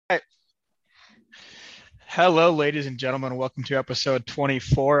Right. Hello, ladies and gentlemen. Welcome to episode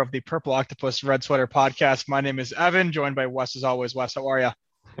 24 of the Purple Octopus Red Sweater podcast. My name is Evan, joined by Wes as always. Wes, how are you?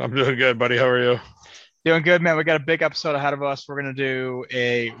 I'm doing good, buddy. How are you? Doing good, man. We got a big episode ahead of us. We're going to do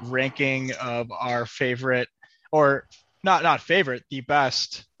a ranking of our favorite, or not favorite, the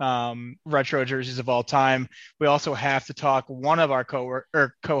best retro jerseys of all time. We also have to talk one of our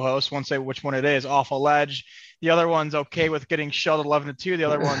co-hosts, won't say which one it is, off a ledge. The other one's okay with getting shelled 11-2. The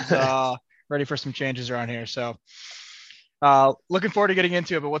other one's ready for some changes around here. So looking forward to getting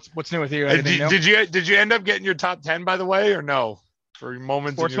into it, but what's new with you? Did, did you end up getting your top 10, by the way, or no? For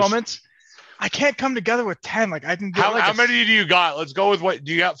moments, sports moments? I can't come together with 10. Like I can get how many do you got? Let's go with what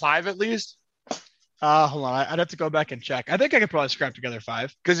do you got? 5 at least? Hold on. I'd have to go back and check. I think I could probably scrap together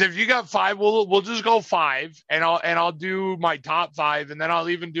 5. Because if you got 5, we'll just go 5, and I'll do my top 5, and then I'll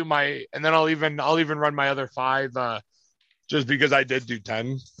even run my other 5, just because I did do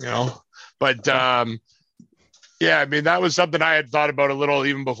 10, But yeah, I mean that was something I had thought about a little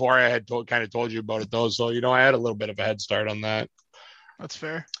even before I had told you about it though. So I had a little bit of a head start on that. That's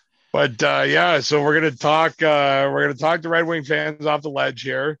fair. But yeah, so we're gonna talk the Red Wing fans off the ledge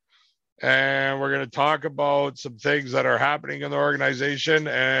here. And we're going to talk about some things that are happening in the organization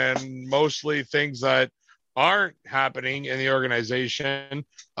and mostly things that aren't happening in the organization.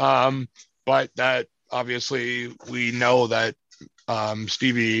 But that obviously we know that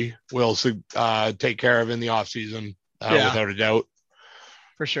Stevie will take care of in the off season without a doubt.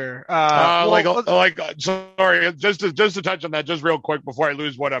 For sure. Sorry, just to touch on that just real quick before I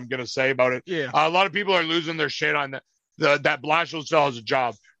lose what I'm going to say about it. Yeah. A lot of people are losing their shit on that Blashill still has a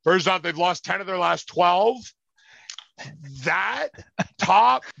job. First off, they've lost 10 of their last 12. That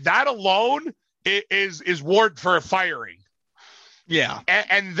alone is warrant for a firing. Yeah.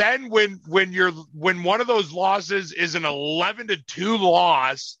 And then when one of those losses is an 11-2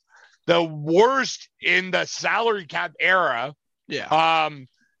 loss, the worst in the salary cap era. Yeah.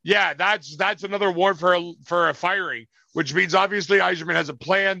 That's another warrant for a firing, which means obviously Yzerman has a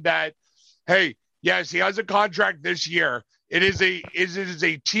plan that, hey, yes, he has a contract this year. It is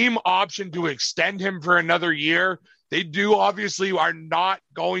a team option to extend him for another year. They obviously are not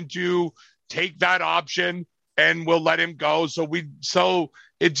going to take that option and will let him go. So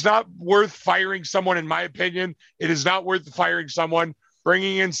it's not worth firing someone, in my opinion. It is not worth firing someone,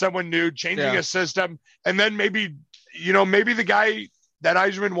 bringing in someone new, changing a system, and then maybe the guy that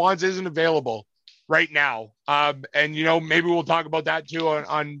Yzerman wants isn't available right now. And maybe we'll talk about that too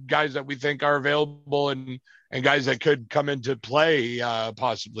on guys that we think are available and guys that could come into play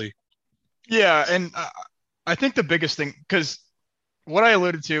possibly. Yeah. And I think the biggest thing, because what I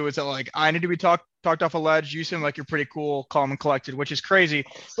alluded to is that like, I need to be talked off a ledge. You seem like you're pretty cool, calm and collected, which is crazy.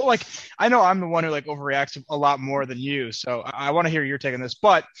 But like, I know I'm the one who like overreacts a lot more than you. So I want to hear your take on this,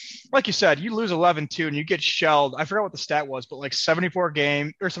 but like you said, you lose 11-2 and you get shelled. I forgot what the stat was, but like 74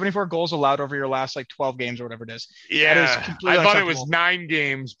 goals allowed over your last like 12 games or whatever it is. Yeah. I thought it was 9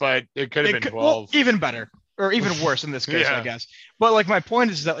 games, but it could have been 12. Well, even better. Or even worse in this case, I guess. But like my point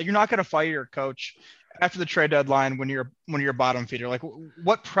is that like, you're not going to fire your coach after the trade deadline when you're bottom feeder. Like,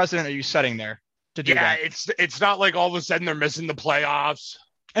 what precedent are you setting there to do that? Yeah, it's not like all of a sudden they're missing the playoffs,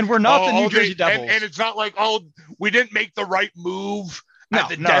 and we're not the New Jersey Devils. And it's not like we didn't make the right move at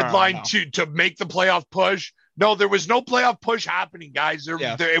the deadline to make the playoff push. No, there was no playoff push happening, guys.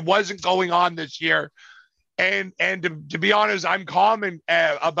 It wasn't going on this year. And to be honest, I'm calm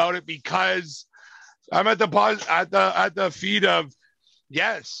about it because I'm at the feet of,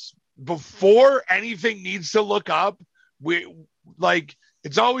 yes, before anything needs to look up,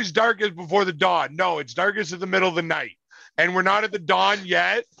 it's always darkest before the dawn. No, it's darkest in the middle of the night. And we're not at the dawn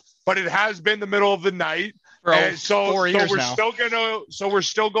yet, but it has been the middle of the night. So we're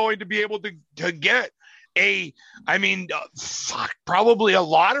still going to be able to get probably a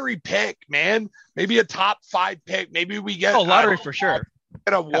lottery pick, man. Maybe a top 5 pick. Maybe we get lottery for sure.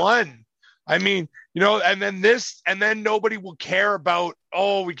 Get a 1. I mean, and then nobody will care about,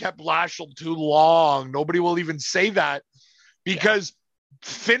 we kept Blashill too long. Nobody will even say that because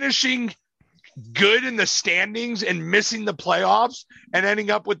finishing good in the standings and missing the playoffs and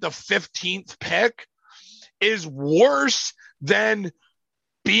ending up with the 15th pick is worse than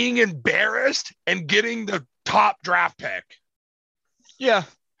being embarrassed and getting the top draft pick. Yeah,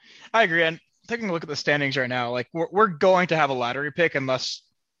 I agree. And taking a look at the standings right now, like we're going to have a lottery pick unless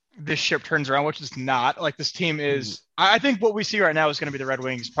this ship turns around, which is not. Like this team is, I think what we see right now is going to be the Red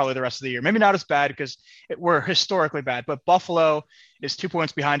Wings probably the rest of the year. Maybe not as bad because we're historically bad, but Buffalo is 2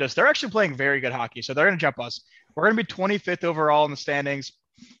 points behind us. They're actually playing very good hockey, so they're going to jump us. We're going to be 25th overall in the standings,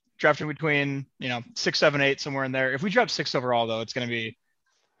 drafting between 6, 7, 8, somewhere in there. If we drop 6th overall, though, it's going to be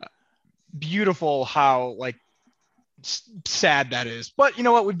beautiful how like sad that is. But you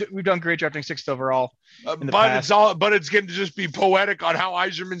know what? We've done great drafting sixth overall in the past. It's going to just be poetic on how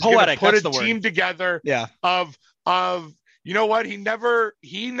Yzerman's going to put a team together. Yeah. Of you know what? He never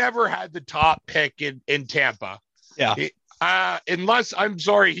had the top pick in Tampa. Yeah. Unless I'm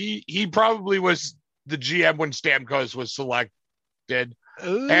sorry, he probably was the GM when Stamkos was selected.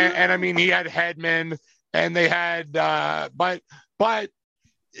 And I mean, he had Hedman and they had, but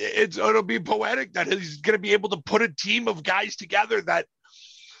it'll be poetic that he's going to be able to put a team of guys together that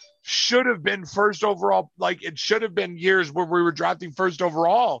should have been first overall. Like it should have been years where we were drafting first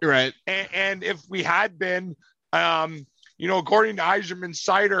overall. Right. And if we had been, according to Yzerman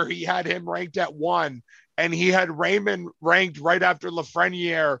Cider, he had him ranked at 1 and he had Raymond ranked right after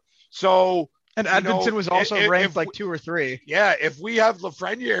Lafreniere. So, and Edvinsson was also ranked like 2 or 3. Yeah. If we have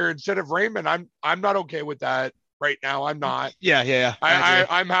Lafreniere instead of Raymond, I'm not okay with that. Right now, I'm not. Yeah.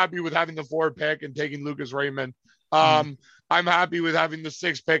 I'm happy with having the 4 pick and taking Lucas Raymond. I'm happy with having the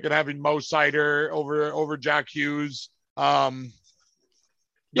 6 pick and having Mo Cider over Jack Hughes. Those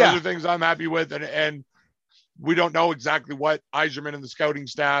are things I'm happy with, and we don't know exactly what Yzerman and the scouting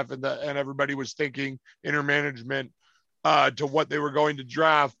staff and everybody was thinking, inner management, to what they were going to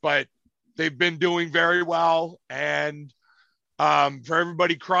draft, but they've been doing very well. And for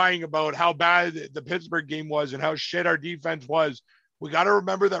everybody crying about how bad the Pittsburgh game was and how shit our defense was, we got to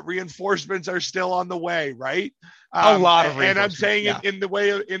remember that reinforcements are still on the way, right? A lot of and I'm saying it in the way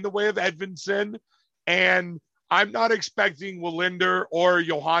of Edvinsson, and I'm not expecting Wallinder or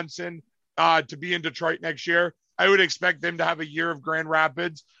Johansson to be in Detroit next year. I would expect them to have a year of Grand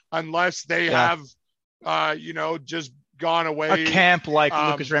Rapids unless they have, just gone away. A camp like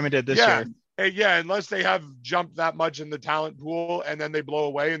Lucas Raymond did this year. Yeah, unless they have jumped that much in the talent pool and then they blow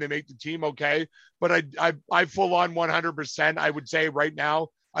away and they make the team okay. But I full on 100%. I would say right now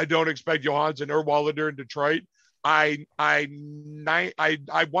I don't expect Johansson or Wallinder in Detroit. I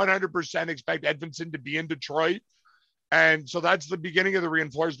 100% expect Edvinsson to be in Detroit, and so that's the beginning of the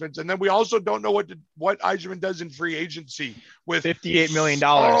reinforcements. And then we also don't know what Yzerman does in free agency with $58 million.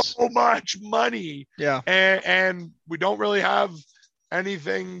 So much money. Yeah, and we don't really have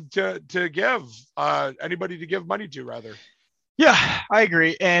anything to give anybody to give money to, rather. Yeah, I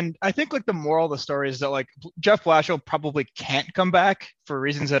agree. And I think like the moral of the story is that like Jeff Blashill probably can't come back for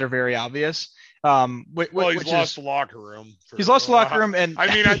reasons that are very obvious. He's lost the locker room. He's lost the locker room, and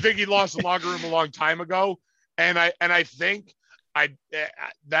I mean, I think he lost the locker room a long time ago. And I think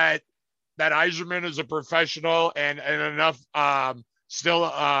that Yzerman is a professional and enough still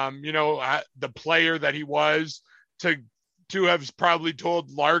the player that he was to have probably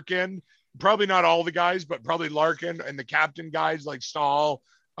told Larkin, probably not all the guys, but probably Larkin and the captain guys like Stahl,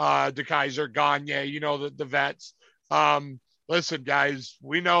 DeKaiser, Gagne, the vets. Listen, guys,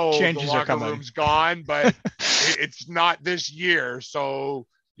 we know changes the locker room's gone, but it's not this year. So,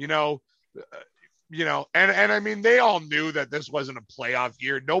 and I mean, they all knew that this wasn't a playoff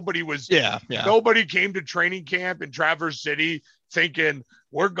year. Nobody was, nobody came to training camp in Traverse City thinking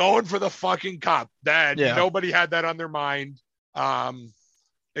we're going for the fucking cup. Nobody had that on their mind,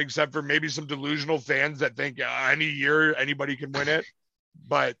 except for maybe some delusional fans that think any year anybody can win it.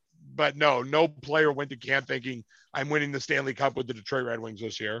 But no player went to camp thinking I'm winning the Stanley Cup with the Detroit Red Wings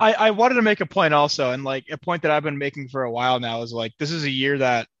this year. I wanted to make a point also, and like a point that I've been making for a while now is like, this is a year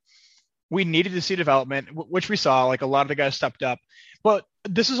that we needed to see development, which we saw. Like a lot of the guys stepped up, but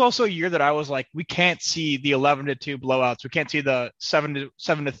this is also a year that I was like, we can't see the 11-2 blowouts. We can't see the 7-3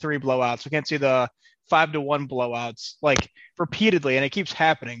 blowouts. We can't see the 5-1 blowouts like repeatedly, and it keeps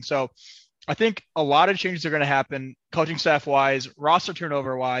happening. So I think a lot of changes are going to happen, coaching staff wise, roster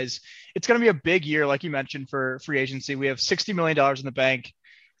turnover wise. It's going to be a big year, like you mentioned, for free agency. We have $60 million in the bank.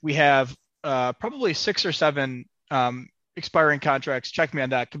 We have probably 6 or 7 expiring contracts. Check me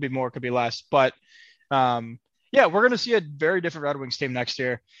on that. Could be more, could be less. But we're going to see a very different Red Wings team next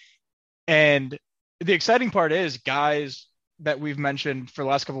year. And the exciting part is guys that we've mentioned for the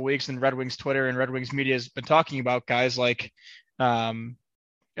last couple of weeks, and Red Wings Twitter and Red Wings media has been talking about, guys like Edvinsson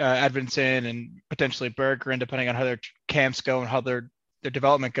and potentially Berggren, depending on how their camps go and how their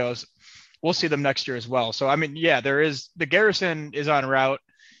development goes. We'll see them next year as well. So, I mean, there is the Garrison is on route,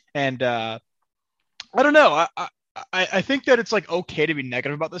 and I don't know. I think that it's like okay to be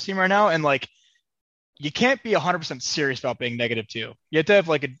negative about this team right now, and like you can't be 100% serious about being negative too. You have to have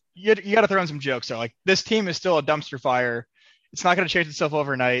like you got to throw in some jokes there. Like this team is still a dumpster fire. It's not going to change itself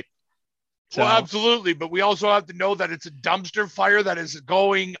overnight. So. Well, absolutely, but we also have to know that it's a dumpster fire that is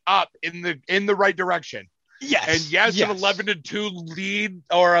going up in the right direction. Yes. And yes, an 11-2 lead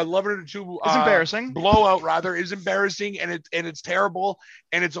or 11-2 is embarrassing. Blowout rather is embarrassing, and it's terrible,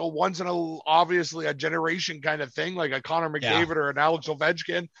 and it's a once in a obviously a generation kind of thing, like a Connor McDavid or an Alex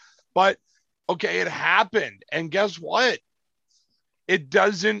Ovechkin. But okay, it happened, and guess what? It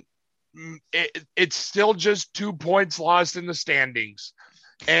doesn't. It's still just 2 points lost in the standings,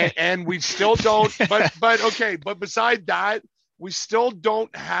 and we still don't. But okay. But beside that, we still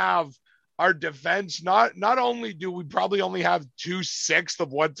don't have our defense. Not only do we probably only have 2/6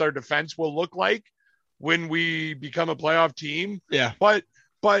 of what our defense will look like when we become a playoff team. Yeah. But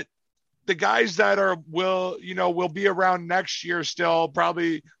the guys that will be around next year still,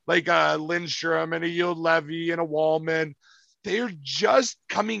 probably like a Lindstrom and a Levy and a Wallman. They're just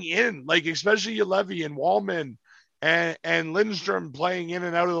coming in, like especially Levy and Wallman and Lindstrom playing in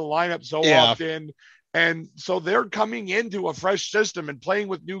and out of the lineup so often. And so they're coming into a fresh system and playing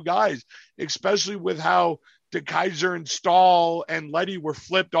with new guys, especially with how DeKaiser and Stahl and Leddy were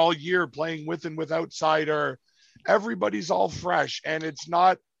flipped all year, playing with and without Sider. Everybody's all fresh, and it's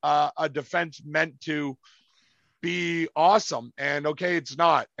not a defense meant to be awesome. And okay, it's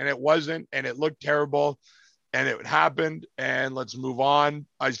not, and it wasn't, and it looked terrible. And it happened, and let's move on.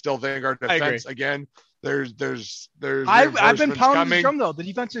 I still think our defense again. There's. I've been pounding the drum though. The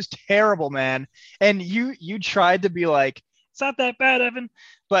defense is terrible, man. And you tried to be like, it's not that bad, Evan,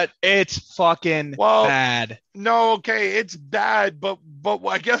 but it's fucking bad. No, okay, it's bad, but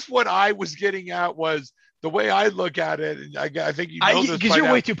I guess what I was getting at was the way I look at it. And I think you know this because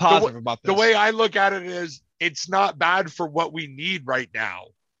you're way too positive about this. The way I look at it is, it's not bad for what we need right now.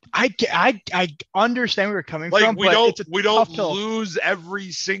 I understand where you're coming from. We don't lose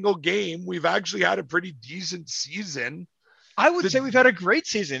every single game. We've actually had a pretty decent season. I would say we've had a great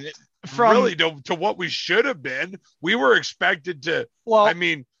season. From really to what we should have been. We were expected to. Well, I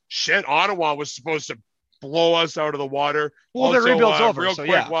mean, shit. Ottawa was supposed to blow us out of the water. Well, the rebuild's over. Real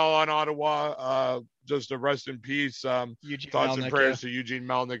quick, while on Ottawa, just to rest in peace. Thoughts and prayers to Eugene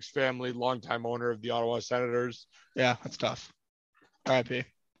Melnick's family, longtime owner of the Ottawa Senators. Yeah, that's tough. R.I.P.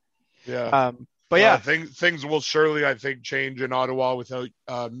 Yeah. But things will surely, I think, change in Ottawa without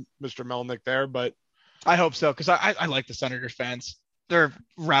Mr. Melnick there. But I hope so, because I like the Senators fans. They're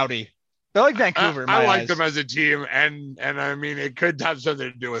rowdy. They're like Vancouver. I like them as a team, and I mean, it could have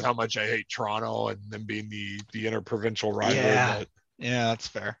something to do with how much I hate Toronto and them being the interprovincial rivalry. Yeah, that's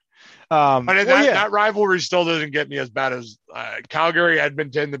fair. But that rivalry still doesn't get me as bad as Calgary,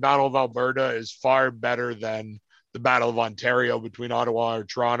 Edmonton. The Battle of Alberta is far better than the Battle of Ontario between Ottawa or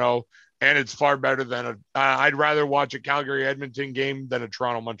Toronto, and it's far better than I'd rather watch a Calgary Edmonton game than a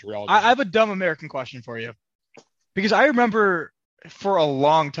Toronto Montreal game. I have a dumb American question for you, because I remember for a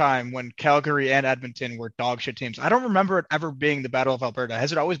long time when Calgary and Edmonton were dog shit teams. I don't remember it ever being the Battle of Alberta.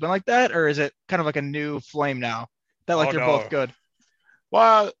 Has it always been like that, or is it kind of like a new flame now that they're both good?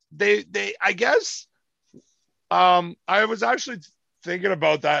 Well, they I guess I was actually thinking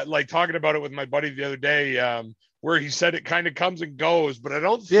about that, like talking about it with my buddy the other day. Where he said it kind of comes and goes, but I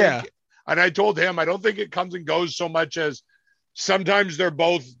don't think, and I told him, I don't think it comes and goes so much as sometimes they're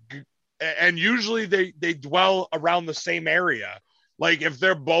both, and usually they dwell around the same area. Like if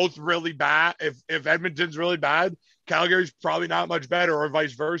they're both really bad, if Edmonton's really bad, Calgary's probably not much better, or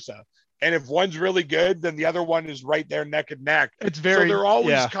vice versa. And if one's really good, then the other one is right there neck and neck. So they're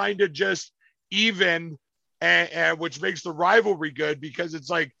always kind of just even, and which makes the rivalry good, because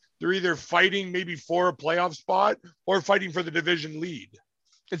it's like, they're either fighting maybe for a playoff spot or fighting for the division lead.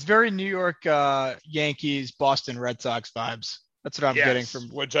 It's very New York Yankees, Boston Red Sox vibes. That's what I'm getting from.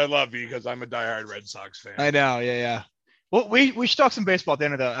 Which I love, because I'm a diehard Red Sox fan. I know, yeah. Well, we should talk some baseball at the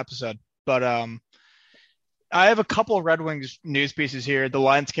end of the episode, but I have a couple of Red Wings news pieces here. The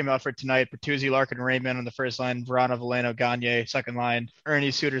lines came out for tonight: Bertuzzi, Larkin, Raymond on the first line, Verano, Veleno, Gagne second line, Ernie,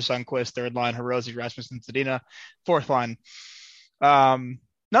 Suter, Sundqvist third line, Hirose, Rasmussen, Zadina fourth line.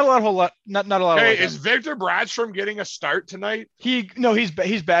 Not a lot. Not a lot. Hey, is Victor Bradstrom getting a start tonight? He's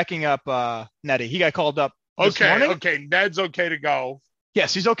backing up Nettie. He got called up this morning. Okay. Ned's okay to go.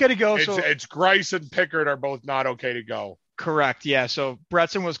 Yes, he's okay to go. It's Grice and Pickard are both not okay to go. Correct. Yeah. So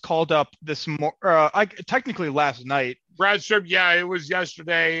Bradstrom was called up this technically last night. Bradstrom, it was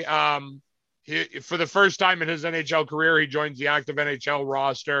yesterday. For the first time in his NHL career, he joins the active NHL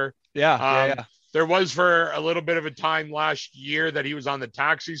roster. Yeah. There was for a little bit of a time last year that he was on the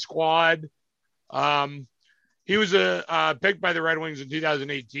taxi squad. He was picked by the Red Wings in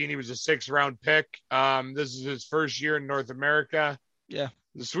 2018. He was a 6th round pick. This is his first year in North America. Yeah.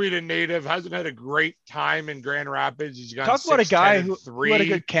 The Sweden native hasn't had a great time in Grand Rapids. He's got talk about a guy who had a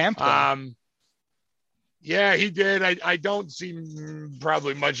good camp. Yeah, he did. I don't see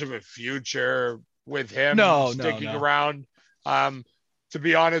probably much of a future with him No. sticking around. To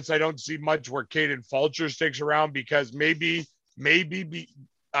be honest, I don't see much where Caden Fulcher sticks around because maybe,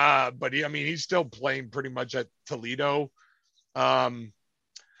 but he's still playing pretty much at Toledo. And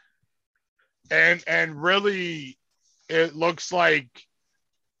really, it looks like,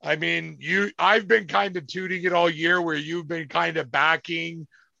 I've been kind of tooting it all year where you've been kind of backing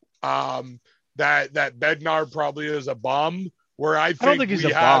that Bednar probably is a bum. Where I don't think he's a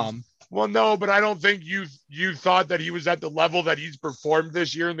bomb. Well, no, but I don't think you thought that he was at the level that he's performed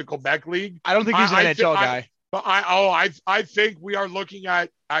this year in the Quebec League. I don't think he's an NHL guy. I think we are looking at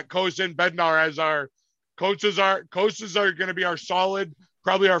Kosa and Bednar as our coaches are going to be our solid,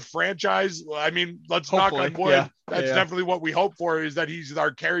 probably our franchise. Let's Hopefully, knock on wood. Yeah. That's definitely what we hope for, is that he's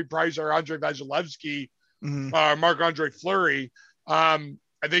our Carey Price, our Andre Vasilevsky, Marc-Andre Fleury. I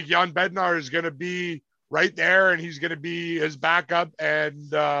think Jan Bednar is going to be right there, and he's going to be his backup.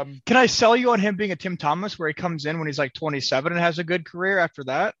 And can I sell you on him being a Tim Thomas, where he comes in when he's like 27 and has a good career after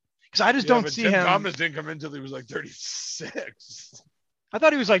that? Because I just don't see Tim him. Thomas didn't come in until he was like 36. I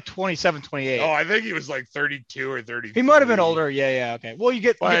thought he was like 27, 28. Oh, I think he was like 32 or 30. He might have been older. Yeah. Okay. Well, you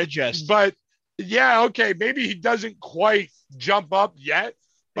get the gist. But yeah, okay. Maybe he doesn't quite jump up yet.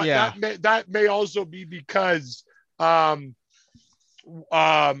 But that may also be because don't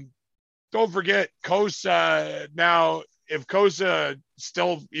forget Kosa. Now, if Kosa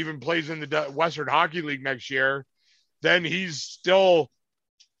still even plays in the Western Hockey League next year, then he's still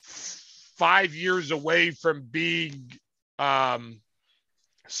 5 years away from being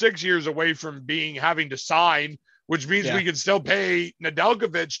 6 years away from having to sign, which means we can still pay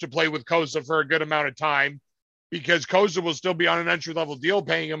Nedeljkovic to play with Kosa for a good amount of time, because Kosa will still be on an entry-level deal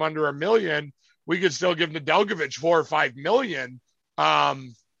paying him under $1 million. We could still give Nedeljkovic $4 or $5 million.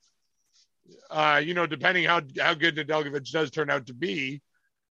 Depending how good Nedeljkovic does turn out to be.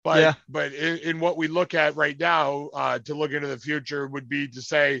 But in what we look at right now, to look into the future would be to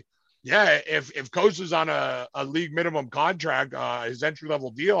say, if Kosa's on a league minimum contract, his entry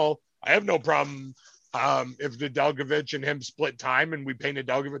level deal, I have no problem if Nedeljkovic and him split time and we pay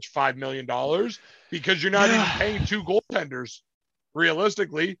Nedeljkovic $5 million, because you're not even paying two goaltenders.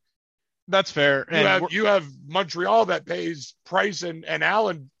 Realistically, that's fair. You have Montreal that pays Price and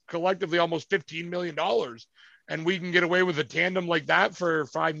Allen collectively almost $15 million, and we can get away with a tandem like that for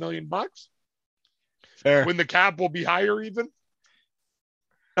 $5 million. Fair. When the cap will be higher even.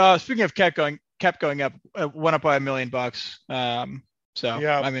 Speaking of kept going up, went up by $1 million. That's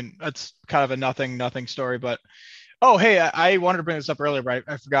kind of a nothing story. But I wanted to bring this up earlier, but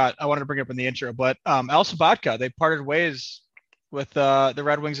I forgot. I wanted to bring it up in the intro. But El Sabatka, they parted ways with the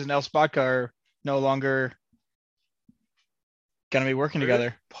Red Wings, and El Sabatka are no longer going to be working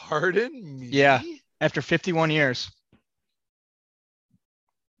together. Pardon me? Yeah, after 51 years.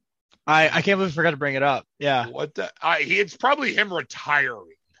 I can't believe I forgot to bring it up. Yeah. What the? It's probably him retiring.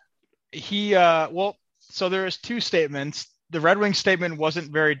 So there's two statements. The Red Wings statement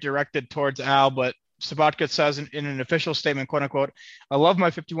wasn't very directed towards Al, but Sabatka says in an official statement, quote unquote, "I love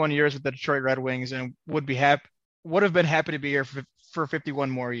my 51 years with the Detroit Red Wings and would have been happy to be here for 51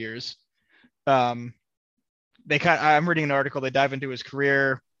 more years." I'm reading an article. They dive into his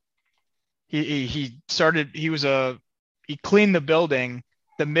career. He cleaned the building,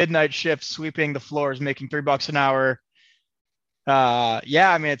 the midnight shift, sweeping the floors, making $3 an hour.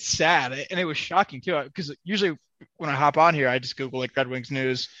 It's sad, and it was shocking too, because usually when I hop on here, I just Google like Red Wings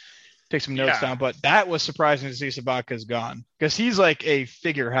news, take some notes down. But that was surprising to see Sabatka's gone, because he's like a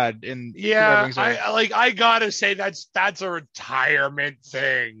figurehead in the Red Wings. I gotta say that's a retirement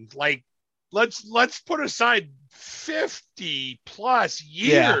thing. Like, let's put aside 50 plus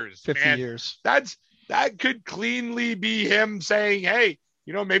years. 50 years. That could cleanly be him saying, hey,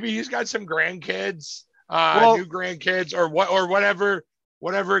 maybe he's got some grandkids, new grandkids, or whatever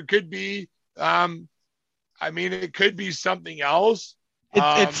it could be. It could be something else.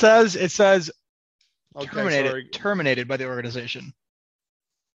 It says terminated by the organization.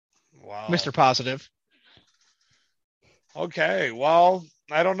 Wow. Mr. Positive. Okay. Well,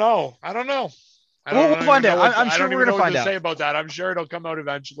 I don't know. We'll find out. I'm sure we're going to find out. Say about that. I'm sure it'll come out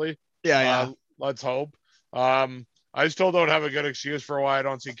eventually. Yeah. Let's hope. I still don't have a good excuse for why I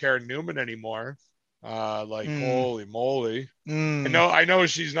don't see Karen Newman anymore. Holy moly. I know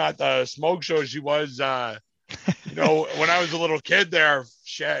she's not the smoke show she was, when I was a little kid there.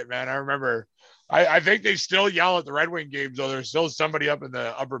 Shit, man. I remember. I think they still yell at the Red Wing games, though. There's still somebody up in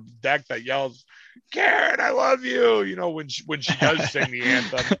the upper deck that yells, "Karen, I love you." When she does sing the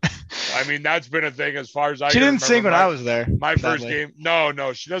anthem. That's been a thing as far as I. She didn't sing when I was there. My first game.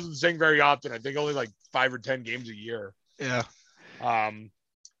 No, she doesn't sing very often. I think only like 5 or 10 games a year. Yeah.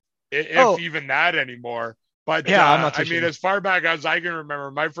 if even that anymore. But yeah, I'm not I too mean, sure. as far back as I can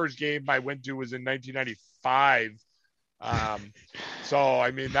remember, my first game I went to was in 1995. So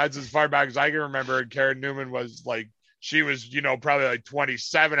I mean, that's as far back as I can remember. And Karen Newman was like, she was, probably like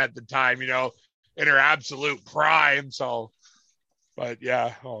 27 at the time, in her absolute prime. So, but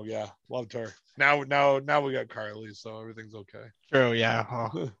yeah, oh yeah, loved her. Now we got Carly, so everything's okay. True, yeah.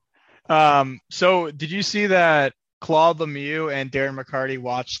 So did you see that Claude Lemieux and Darren McCarty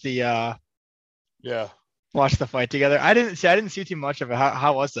watched the Yeah. watch the fight together? I didn't see too much of it.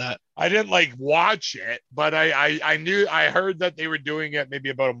 How was that? I didn't like watch it, but I heard that they were doing it maybe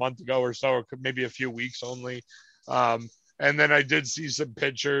about a month ago or so, or maybe a few weeks only. And then I did see some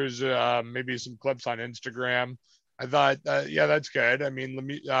pictures, maybe some clips on Instagram. I thought, yeah, that's good. I mean,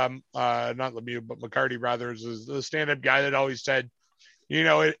 not Lemieux, but McCarty rather is the stand-up guy that always said,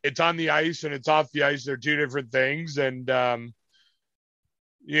 it's on the ice and it's off the ice. They're two different things. And,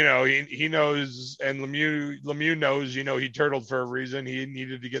 he knows, and Lemieux knows, he turtled for a reason. He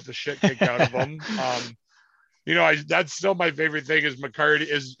needed to get the shit kicked out of him. That's still my favorite thing is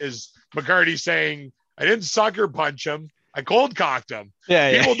McCarty saying, I didn't sucker punch him. I cold cocked him.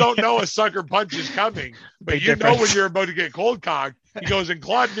 Yeah, People don't know a sucker punch is coming, but Big you difference. know when you're about to get cold cocked. He goes, and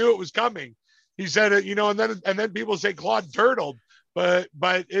Claude knew it was coming. He said it, and then people say Claude turtled, but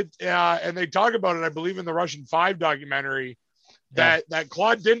it and they talk about it, I believe, in the Russian 5 documentary that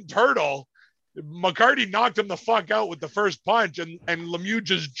Claude didn't turtle. McCarty knocked him the fuck out with the first punch, and Lemieux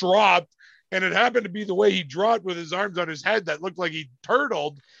just dropped, and it happened to be the way he dropped with his arms on his head that looked like he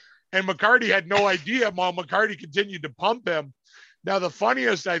turtled. And McCarty had no idea while McCarty continued to pump him. Now, the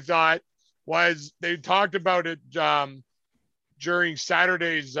funniest I thought was they talked about it during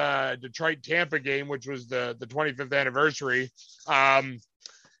Saturday's Detroit-Tampa game, which was the 25th anniversary. And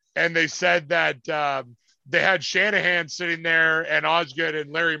they said that they had Shanahan sitting there and Osgood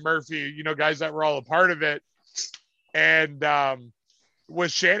and Larry Murphy, guys that were all a part of it. And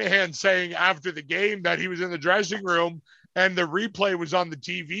was Shanahan saying after the game that he was in the dressing room and the replay was on the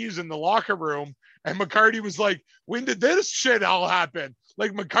TVs in the locker room. And McCarty was like, when did this shit all happen?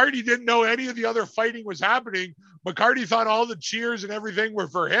 Like McCarty didn't know any of the other fighting was happening. McCarty thought all the cheers and everything were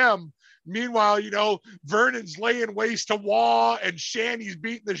for him. Meanwhile, Vernon's laying waste to Waugh and Shanny's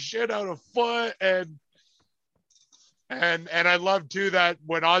beating the shit out of Foot. And I love too that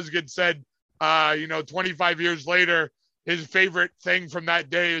when Osgood said, 25 years later, his favorite thing from that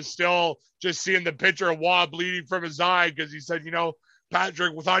day is still just seeing the picture of Waugh bleeding from his eye because he said,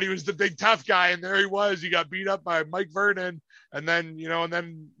 Patrick thought he was the big tough guy, and there he was. He got beat up by Mike Vernon, and then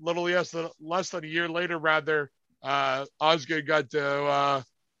less than a year later, rather, Osgood got to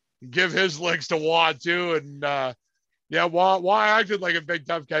give his licks to Waugh too, and Waugh acted like a big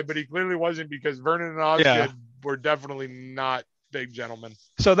tough guy, but he clearly wasn't because Vernon and Osgood were definitely not big gentlemen.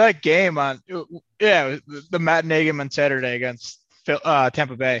 So that game the Matt Nagyman on Saturday against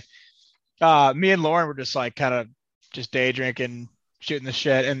Tampa Bay. Me and Lauren were just like kind of just day drinking, shooting the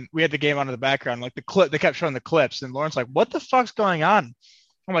shit, and we had the game on in the background. Like the clip, they kept showing the clips, and Lauren's like, "What the fuck's going on?"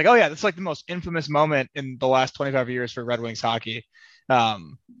 I'm like, "Oh yeah, that's like the most infamous moment in the last 25 years for Red Wings hockey."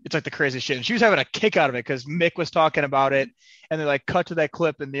 It's like the craziest shit, and she was having a kick out of it because Mick was talking about it, and they like cut to that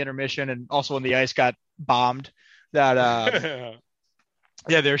clip in the intermission, and also when the ice got bombed, that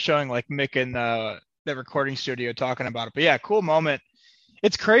they're showing like Mick in the recording studio talking about it. But yeah, cool moment.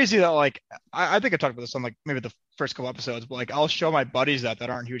 It's crazy that like I think I talked about this on like maybe the first couple episodes, but like I'll show my buddies that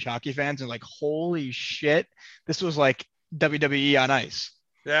aren't huge hockey fans and like, holy shit, this was like WWE on ice.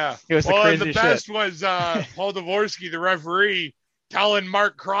 Yeah, it was the craziest the best shit. was Paul Dvorsky, the referee, telling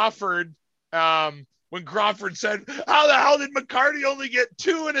Mark Crawford when Crawford said, "How the hell did McCarty only get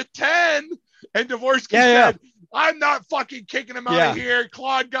 2 and a 10?" And Dvorsky said, "I'm not fucking kicking him out of here.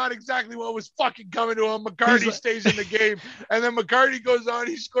 Claude got exactly what was fucking coming to him. McCarty stays in the game." And then McCarty goes on,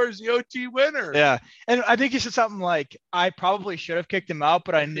 he scores the OT winner. Yeah. And I think he said something like, I probably should have kicked him out,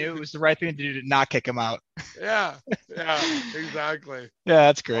 but I knew it was the right thing to do to not kick him out. Yeah, exactly. Yeah,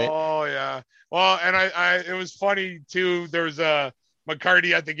 that's great. Oh, yeah. Well, and it was funny, too. There was a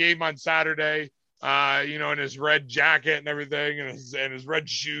McCarty at the game on Saturday, in his red jacket and everything, and his red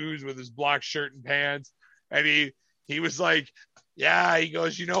shoes with his black shirt and pants. And he was like, yeah, he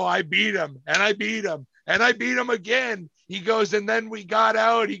goes, I beat him and I beat him and I beat him again. He goes, and then we got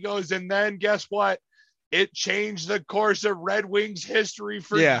out. He goes, and then guess what? It changed the course of Red Wings history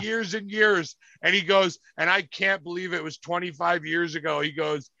for years and years. And he goes, and I can't believe it was 25 years ago. He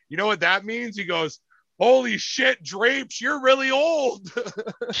goes, you know what that means? He goes, holy shit, Drapes, you're really old.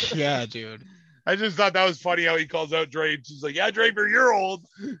 Yeah, dude. I just thought that was funny how he calls out Drapes. He's like, yeah, Draper, you're old.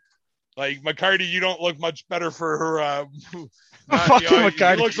 Like McCarty, you don't look much better for her. Fucking He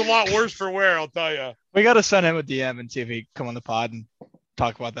McCarty. looks a lot worse for wear, I'll tell you. We got to send him a DM and see if he come on the pod and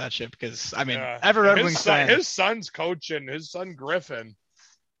talk about that shit because I mean, every Red Wings fan. His son's coaching. His son Griffin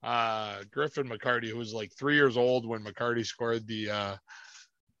McCarty, who was like 3 years old when McCarty scored the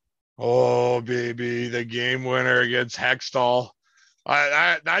the game winner against Hextall.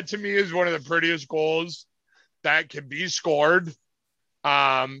 That to me is one of the prettiest goals that can be scored.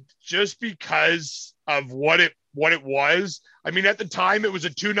 Just because of what it was. I mean, at the time it was a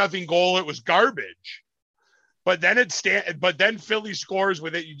 2-0 goal. It was garbage. But then Philly scores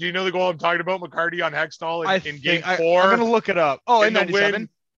with it. Do you know the goal I'm talking about? McCarty on Hextall in game 4. I'm gonna look it up. Oh, in 97?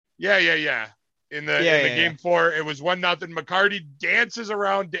 Yeah. In the game 4, it was 1-0. McCarty dances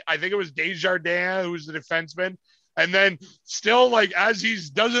around. I think it was Desjardins, who's the defenseman. And then still, like, as he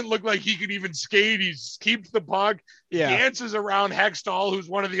doesn't look like he could even skate, he keeps the puck, dances around Hextall, who's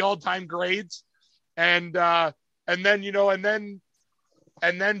one of the all-time greats. And then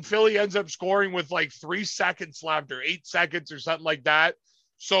Philly ends up scoring with like 3 seconds left or 8 seconds or something like that.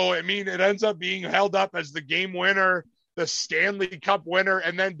 So, I mean, it ends up being held up as the game winner, the Stanley Cup winner.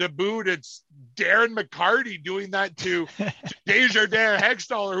 And then to boot, it's Darren McCarty doing that to Desjardins and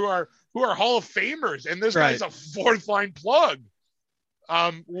Hextall, who are Hall of Famers. And this guy's a fourth line plug.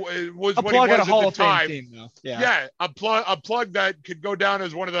 Was a what plug he was at a Hall at of the time. Fame team, though. Yeah, a plug that could go down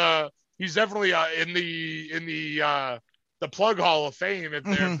as one of the. He's definitely in the plug Hall of Fame if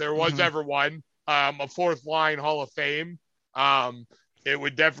there was ever one. A fourth line Hall of Fame. It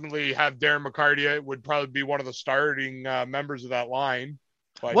would definitely have Darren McCarty. It would probably be one of the starting members of that line.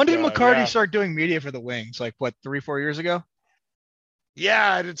 But, when did McCarty start doing media for the Wings? Like what, 3-4 years ago?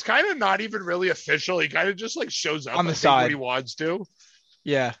 Yeah, and it's kind of not even really official. He kind of just like shows up on the side when he wants to.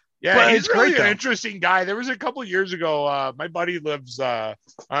 Yeah. Yeah, he's really an interesting guy. There was a couple years ago, my buddy lives on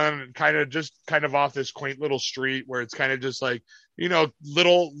kind of off this quaint little street where it's kind of just like, you know,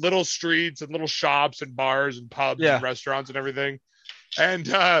 little streets and little shops and bars and pubs and restaurants and everything. And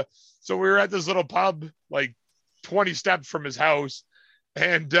so we were at this little pub like 20 steps from his house,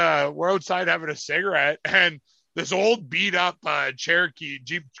 and we're outside having a cigarette, and this old beat up Cherokee,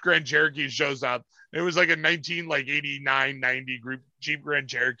 Jeep Grand Cherokee shows up. It was like a 89, 90 group Jeep Grand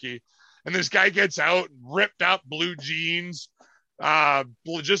Cherokee. And this guy gets out, ripped up blue jeans,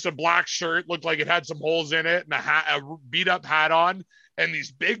 just a black shirt, looked like it had some holes in it, and a beat up hat on, and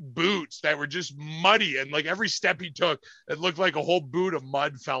these big boots that were just muddy. And like every step he took, it looked like a whole boot of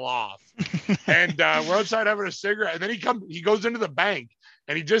mud fell off. And we're outside having a cigarette. And then he goes into the bank,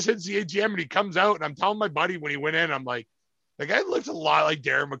 and he just hits the ATM, and he comes out. And I'm telling my buddy when he went in, I'm like, the guy looks a lot like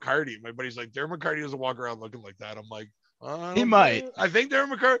Darren McCarty. My buddy's like, Darren McCarty doesn't walk around looking like that. I'm like, he might. I think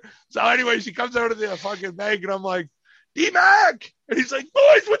Darren McCarty. So anyways, he comes out of the fucking bank, and I'm like, D-Mac. And he's like,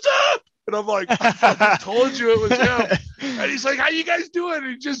 boys, what's up? And I'm like, I fucking told you it was him. And he's like, how you guys doing?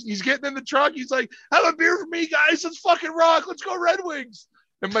 And he's getting in the truck. He's like, have a beer for me, guys. Let's fucking rock. Let's go Red Wings.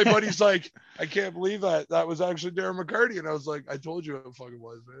 And my buddy's like, I can't believe that was actually Darren McCarty. And I was like, I told you it fucking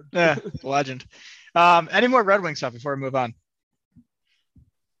was, man. Yeah, legend. Any more Red Wing stuff before we move on?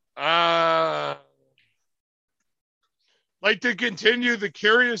 Like to continue the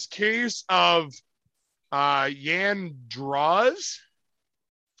curious case of Jan Draws.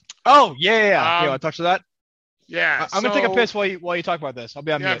 Oh, yeah. I'll touch to that. Yeah. I'm going to take a piss while you talk about this. I'll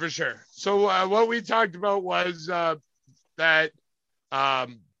be on mute. Yeah, for sure. So what we talked about was that a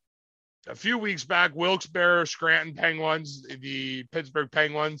few weeks back, Wilkes-Barre Scranton Penguins, the Pittsburgh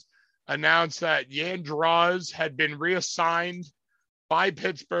Penguins, announced that Jan Draws had been reassigned by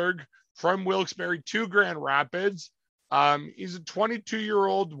Pittsburgh from Wilkes-Barre to Grand Rapids. He's a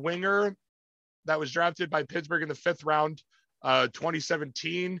 22-year-old winger that was drafted by Pittsburgh in the 5th round,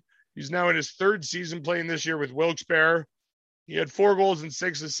 2017. He's now in his 3rd season playing this year with Wilkes-Barre. He had 4 goals and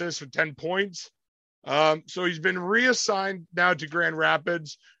 6 assists with 10 points. So he's been reassigned now to Grand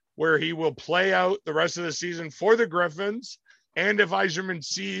Rapids, where he will play out the rest of the season for the Griffins. And if Yzerman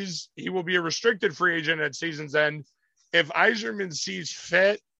sees, he will be a restricted free agent at season's end. If Yzerman sees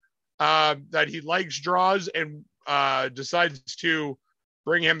fit that he likes Draws and decides to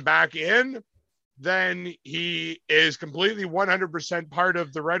bring him back in, then he is completely 100% part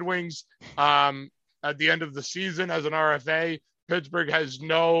of the Red Wings at the end of the season as an RFA. Pittsburgh has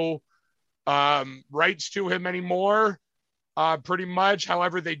no rights to him anymore, pretty much.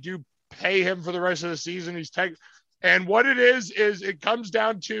 However, they do pay him for the rest of the season. And what it is it comes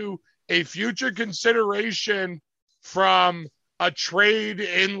down to a future consideration from a trade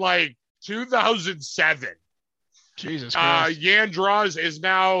in like 2007. Jesus Christ. Jan Draws is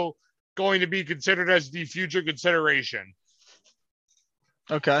now going to be considered as the future consideration.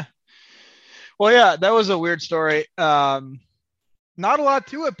 Okay. Well, yeah, that was a weird story. Not a lot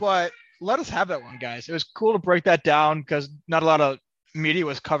to it, but let us have that one, guys. It was cool to break that down because not a lot of media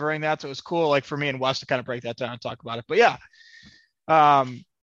was covering that, so it was cool, like for me and Wes to kind of break that down and talk about it. But yeah, um,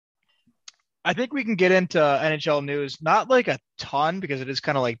 I think we can get into NHL news, not like a ton because it is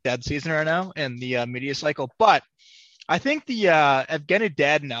kind of like dead season right now in the media cycle, but I think the Evgeny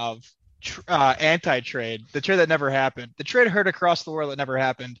Dadonov anti-trade, the trade that never happened, the trade heard across the world that never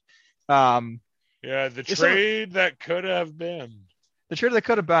happened. Yeah, the trade that could have been. The trade that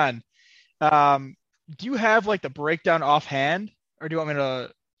could have been. Do you have like the breakdown offhand, or do you want me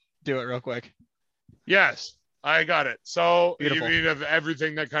to do it real quick? Yes, I got it. So Beautiful. you mean of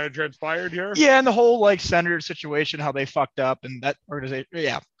everything that kind of transpired here? Yeah, and the whole like Senator situation, how they fucked up, and that organization.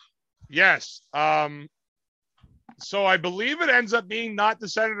 Yeah. Yes. So I believe it ends up being not the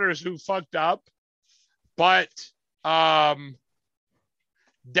Senators who fucked up, but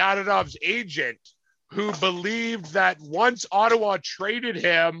Dadonov's agent, who believed that once Ottawa traded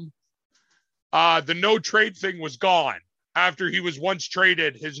him, the no trade thing was gone. After he was once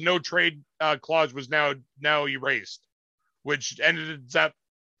traded, his no trade clause was now erased, which ended up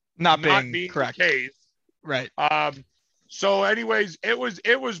Not being correct. The case. Right. So anyways, it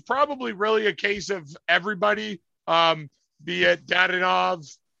was probably really a case of everybody, be it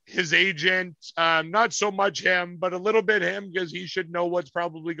Dadonov, his agent, not so much him, but a little bit him because he should know what's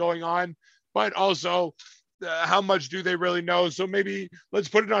probably going on, but also how much do they really know? So maybe let's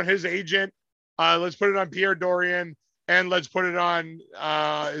put it on his agent. Let's put it on Pierre Dorion, and let's put it on,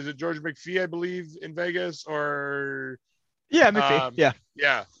 is it George McPhee, I believe, in Vegas, or? Yeah, McPhee. Yeah.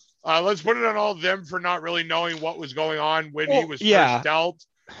 Yeah. Let's put it on all of them for not really knowing what was going on when he was first dealt.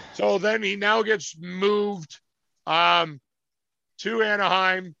 So then he now gets moved to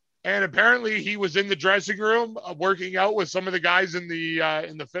Anaheim, and apparently he was in the dressing room working out with some of the guys in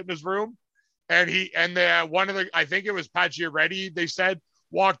the fitness room, and one of the, I think it was Pacioretty, they said,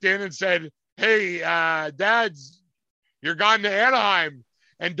 walked in and said, "Hey, Dads, you're gone to Anaheim,"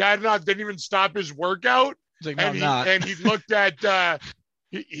 and Dadonov didn't even stop his workout, like, no, and he looked at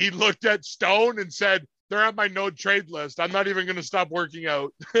he looked at Stone and said, "They're on my no trade list. I'm not even going to stop working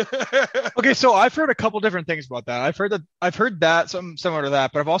out." Okay, so I've heard a couple different things about that. I've heard that something similar to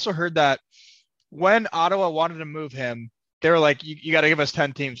that, but I've also heard that when Ottawa wanted to move him, they were like, "You got to give us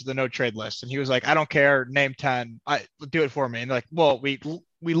 10 teams to the no trade list," and he was like, "I don't care. Name 10. Do it for me." And they're like, "Well, we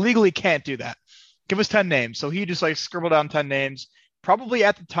legally can't do that. Give us 10 names." So he just like scribbled down 10 names. Probably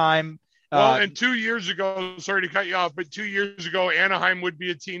at the time. Well, and 2 years ago, sorry to cut you off, but 2 years ago, Anaheim would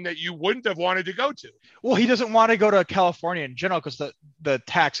be a team that you wouldn't have wanted to go to. Well, he doesn't want to go to California in general because the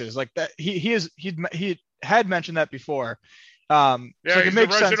taxes, like that. He had mentioned that before. Yeah, so he's a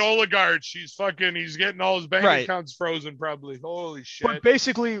Russian oligarch. He's getting all his bank accounts frozen, probably. Holy shit! But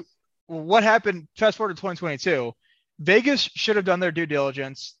basically, what happened? Fast forward to 2022. Vegas should have done their due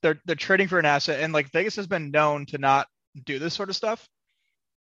diligence. They're trading for an asset, and like Vegas has been known to not do this sort of stuff.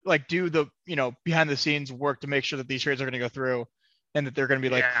 Like do the behind the scenes work to make sure that these trades are going to go through and that they're going to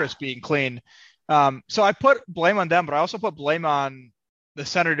be like crispy and clean. So I put blame on them, but I also put blame on the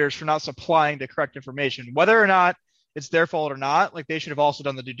Senators for not supplying the correct information, whether or not it's their fault or not. Like they should have also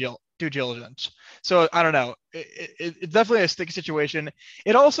done the due diligence. So I don't know. It's definitely a sticky situation.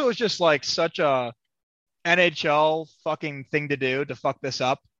 It also is just like such a NHL fucking thing to do to fuck this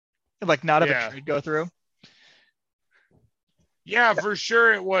up, like not have a trade go through. Yeah, for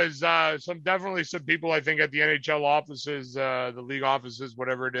sure. It was definitely some people, I think, at the NHL offices, the league offices,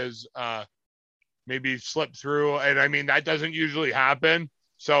 whatever it is, maybe slipped through. And I mean, that doesn't usually happen.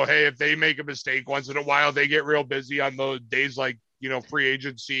 So, hey, if they make a mistake once in a while, they get real busy on those days like, free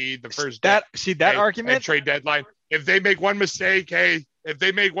agency, the first argument, trade deadline. If they make one mistake,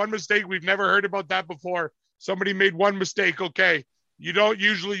 we've never heard about that before. Somebody made one mistake. Okay. You don't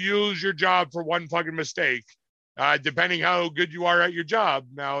usually use your job for one fucking mistake. Depending how good you are at your job.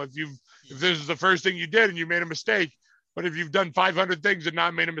 Now, if this is the first thing you did and you made a mistake, but if you've done 500 things and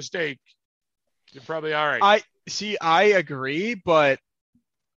not made a mistake, you're probably all right. I agree, but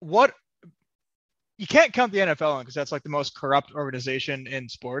you can't count the NFL in because that's like the most corrupt organization in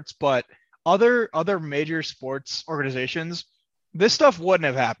sports, but other major sports organizations, this stuff wouldn't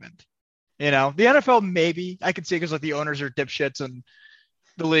have happened. The NFL, maybe I could see because like the owners are dipshits and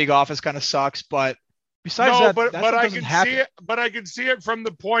the league office kind of sucks, but besides but I can see it. But I can see it from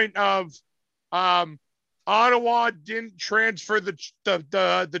the point of, Ottawa didn't transfer the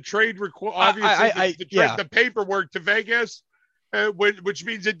trade the paperwork to Vegas, which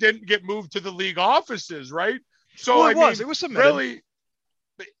means it didn't get moved to the league offices, right? So it was submitted. Really,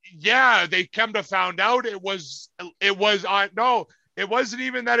 yeah. They come to found out it was on. No, it wasn't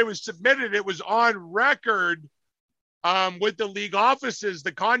even that it was submitted. It was on record with the league offices,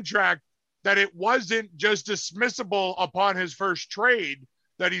 the contract, that it wasn't just dismissible upon his first trade,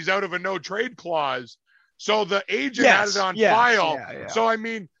 that he's out of a no trade clause. So the agent had it on file. Yeah. So, I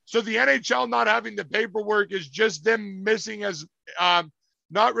mean, so the NHL not having the paperwork is just them missing as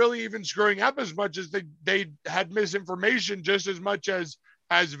not really even screwing up as much as they had misinformation, just as much as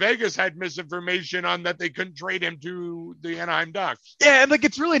Vegas had misinformation on that they couldn't trade him to the Anaheim Ducks. Yeah, and like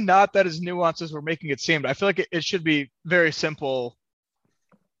it's really not that as nuanced as we're making it seem. I feel like it should be very simple.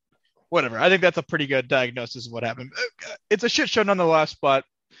 Whatever. I think that's a pretty good diagnosis of what happened. It's a shit show nonetheless, but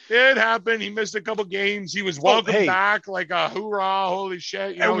it happened. He missed a couple games. He was welcomed back like a hoorah, holy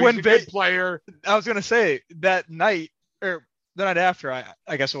shit. You know, he's a good player. I was gonna say that night or the night after,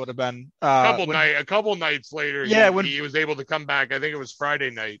 I guess it would have been a couple nights later. Yeah, when he was able to come back. I think it was Friday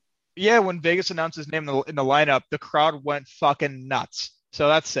night. Yeah, when Vegas announced his name in the lineup, the crowd went fucking nuts. So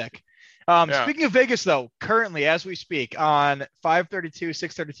that's sick. Speaking of Vegas, though, currently as we speak on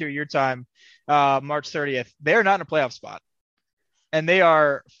 6:32 your time, March 30th, they are not in a playoff spot, and they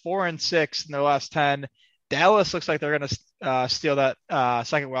are 4-6 in their last 10. Dallas looks like they're going to steal that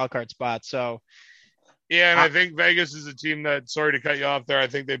second wildcard spot. So. Yeah, and I think Vegas is a team that, sorry to cut you off there, I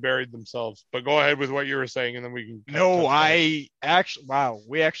think they buried themselves. But go ahead with what you were saying, and then we can... we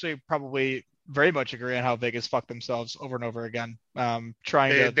actually probably very much agree on how Vegas fucked themselves over and over again.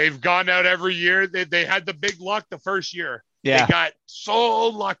 They've gone out every year. They had the big luck the first year. Yeah. They got so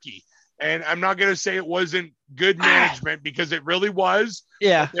lucky. And I'm not going to say it wasn't good management because it really was.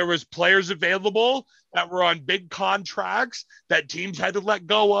 Yeah. There was players available that were on big contracts that teams had to let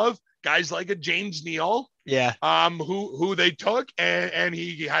go of. Guys like a James Neal, who they took, and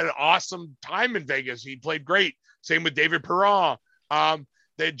he had an awesome time in Vegas. He played great. Same with David Perron.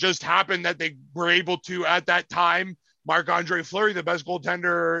 It just happened that they were able to, at that time, Marc-Andre Fleury, the best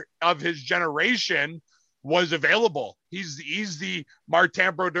goaltender of his generation, was available. He's the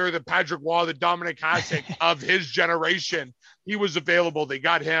Martin Brodeur, the Patrick Waugh, the Dominic Hasek of his generation. He was available. They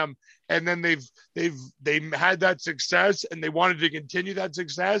got him. And then they've had that success, and they wanted to continue that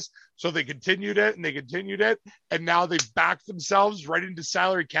success. So they continued it, and now they've backed themselves right into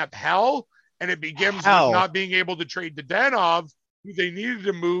salary cap hell. And it begins with not being able to trade Dadonov, who they needed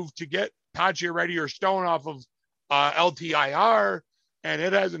to move to get Pacioretty or Stone off of LTIR, and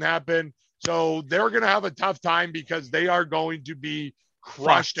it hasn't happened. So they're going to have a tough time because they are going to be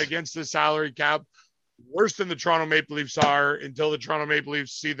crushed against the salary cap. Worse than the Toronto Maple Leafs are until the Toronto Maple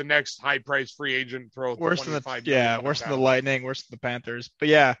Leafs see the next high-priced free agent throw. Worse than the Lightning, worse than the Panthers. But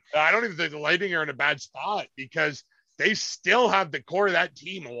yeah, I don't even think the Lightning are in a bad spot because they still have the core of that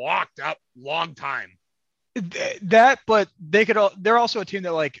team locked up long time. But they're also a team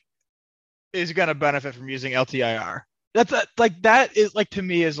that like is going to benefit from using LTIR. That is to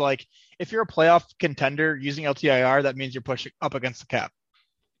me is like if you're a playoff contender using LTIR, that means you're pushing up against the cap.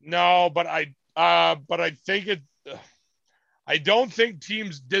 No, but I think it. I don't think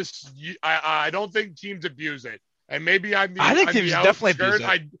teams I don't think teams abuse it, and maybe I think teams definitely abuse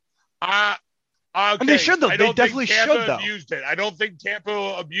it. Okay. And they should though. They definitely should though. Abused it. I don't think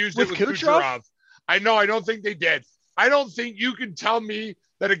Tampa abused it with Kucherov. I don't think they did. I don't think you can tell me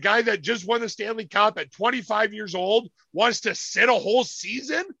that a guy that just won the Stanley Cup at 25 years old wants to sit a whole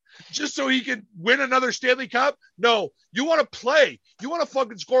season just so he can win another Stanley Cup. No, you want to play. You want to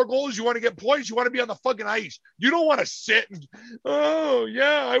fucking score goals. You want to get points. You want to be on the fucking ice. You don't want to sit and, oh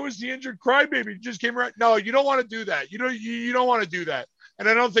yeah, I was the injured crybaby. Just came around. No, you don't want to do that. You don't want to do that. And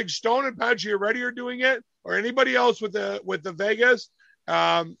I don't think Stone and Pacioretty are doing it, or anybody else with the Vegas.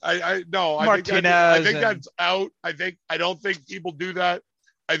 I think that's out. I don't think people do that.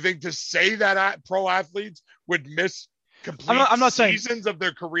 I think to say that pro athletes would miss complete I'm not seasons of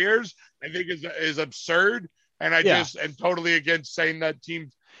their careers, I think is absurd. And I just am totally against saying that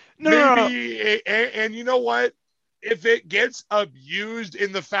teams And you know what? If it gets abused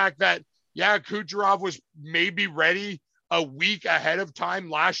in the fact that, Kucherov was maybe ready a week ahead of time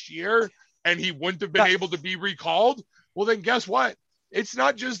last year and he wouldn't have been able to be recalled, well, then guess what? It's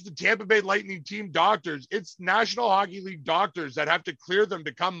not just the Tampa Bay Lightning team doctors. It's National Hockey League doctors that have to clear them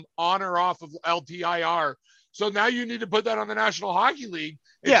to come on or off of LTIR. So now you need to put that on the National Hockey League.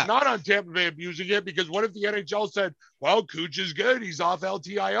 It's not on Tampa Bay abusing it, because what if the NHL said, well, Cooch is good, he's off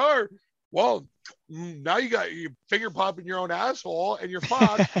LTIR. Well, now you got your finger popping your own asshole and you're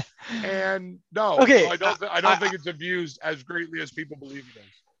fucked. And no, I don't think it's abused as greatly as people believe it is.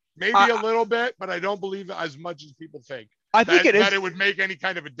 Maybe a little bit, but I don't believe it as much as people think. I think that it would make any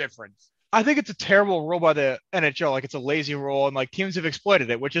kind of a difference. I think it's a terrible rule by the NHL. Like, it's a lazy rule, and like teams have exploited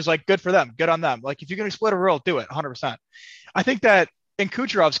it, which is like good for them, good on them. Like, if you can exploit a rule, do it 100%. I think that in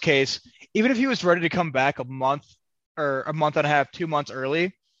Kucherov's case, even if he was ready to come back a month or a month and a half, 2 months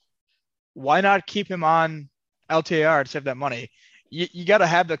early, why not keep him on LTIR to save that money? You got to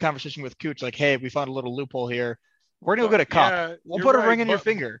have the conversation with Cooch, like, hey, we found a little loophole here. We're gonna go get a cup. Yeah, We'll you're put a right, ring in your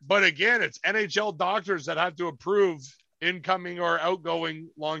finger. But again, it's NHL doctors that have to approve incoming or outgoing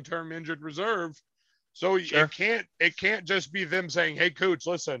long-term injured reserve. So Sure. it can't just be them saying, "Hey, Cooch,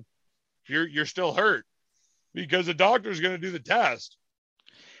 listen, you're still hurt," because the doctor's going to do the test.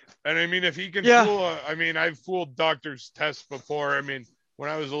 And I mean, if he can fool, I mean, I've fooled doctors' tests before. I mean,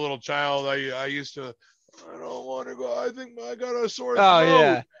 when I was a little child, I used to, I don't want to go. I think I got a sore throat.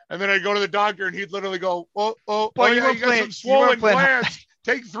 Yeah. And then I'd go to the doctor and he'd literally go, Boy, yeah, you got some swollen glands.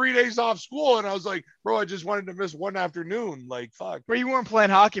 Take 3 days off school. And I was like, bro, I just wanted to miss one afternoon. Like, fuck. But you weren't playing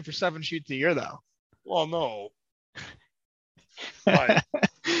hockey for 7 shoots a year, though. Well, no. But,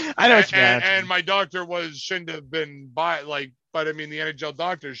 I know what you mean. And my doctor shouldn't have been but I mean, the NHL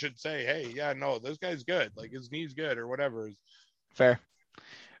doctor should say, hey, yeah, no, this guy's good. Like, his knee's good or whatever. Fair.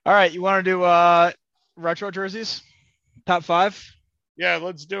 All right. You want to do retro jerseys? Top 5? Yeah,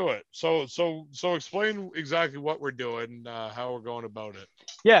 let's do it. So explain exactly what we're doing, how we're going about it.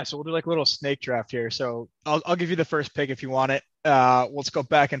 Yeah, so we'll do like a little snake draft here. So I'll give you the first pick if you want it. Let's go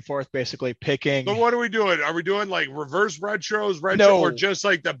back and forth, basically picking. So what are we doing? Are we doing like reverse retro, or just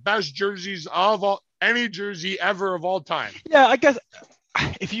like the best jerseys of any jersey ever of all time? Yeah, I guess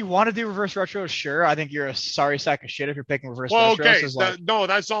if you want to do reverse retro, sure. I think you're a sorry sack of shit if you're picking reverse retro. Okay. No,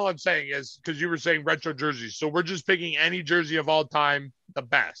 that's all I'm saying is because you were saying retro jerseys. So we're just picking any jersey of all time, the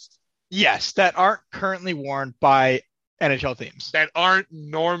best. Yes, that aren't currently worn by NHL teams. That aren't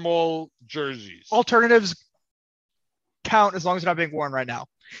normal jerseys. Alternatives count as long as they're not being worn right now.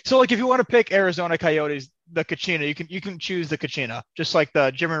 So like if you want to pick Arizona Coyotes, the Kachina, you can choose the Kachina, just like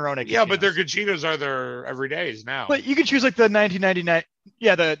the Jimmy Roenick. Yeah, but their Kachinas are their everydays now. But you can choose like the 1999,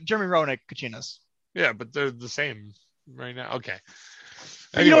 the Jimmy Roenick Kachinas. Yeah, but they're the same right now. Okay.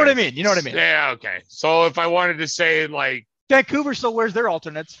 Anyways, you know what I mean? Yeah, okay. So if I wanted to say like Vancouver still wears their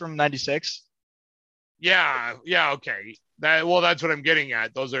alternates from 96. Yeah, okay. That's what I'm getting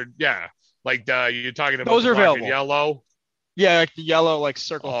at. Those are like you're talking about those are available. Yellow. Yeah, like the yellow like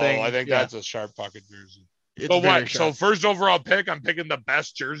circle thing. I think that's a sharp pocket jersey. So what? Sharp. So first overall pick, I'm picking the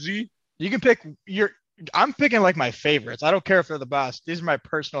best jersey. You can pick I'm picking like my favorites. I don't care if they're the best. These are my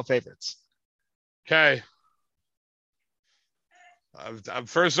personal favorites. Okay. I'm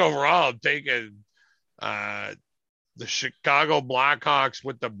first overall. I'm taking the Chicago Blackhawks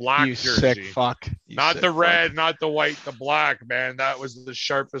with the black jersey. Sick fuck. Not the red, not the white, the black, man. That was the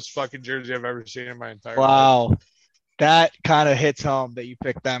sharpest fucking jersey I've ever seen in my entire life. That kind of hits home that you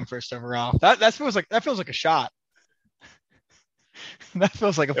picked them first overall. That feels like a shot. That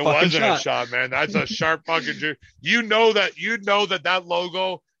feels like a fucking shot. It wasn't a shot, man. That's a sharp fucking jersey. You know that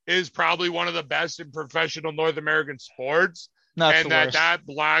logo is probably one of the best in professional North American sports. That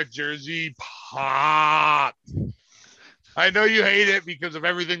black jersey popped. I know you hate it because of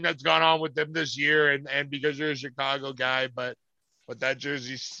everything that's gone on with them this year and because you're a Chicago guy, but that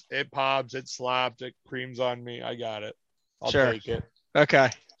jersey, it pops, it slaps, it creams on me. I got it. I'll take it. Okay.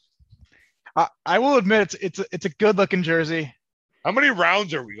 I will admit it's a good looking jersey. How many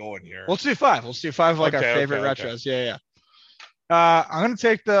rounds are we going here? Let's do 5. Let's do 5 like our favorite retros. Okay. Yeah. I'm going to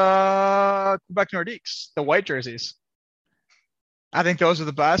take the Quebec Nordiques, the white jerseys. I think those are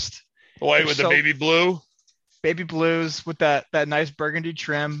the best. The white with the baby blue? Baby blues with that nice burgundy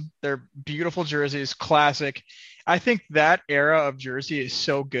trim. They're beautiful jerseys, classic. I think that era of jersey is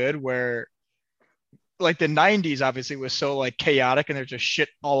so good where like the 90s obviously was so like chaotic and there's just shit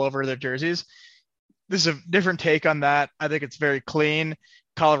all over their jerseys. This is a different take on that. I think it's very clean.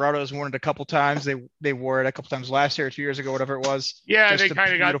 Colorado has worn it a couple times. They wore it a couple times last year, 2 years ago, whatever it was. Yeah, they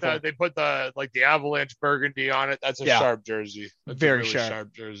kind of got they put the Avalanche burgundy on it. That's a sharp jersey. That's very a really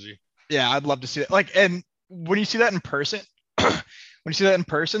sharp jersey. Yeah, I'd love to see that. And when you see that in person,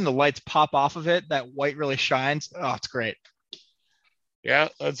 the lights pop off of it. That white really shines. Oh, it's great. Yeah,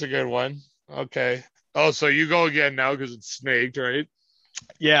 that's a good one. Okay. Oh, so you go again now because it's snaked, right?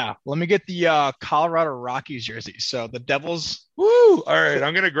 Yeah. Let me get the Colorado Rockies jersey. So the Devils. Woo! All right.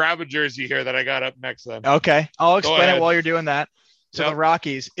 I'm going to grab a jersey here that I got up next then. Okay. I'll explain it while you're doing that. So the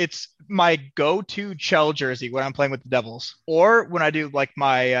Rockies, it's my go-to Chell jersey when I'm playing with the Devils. Or when I do like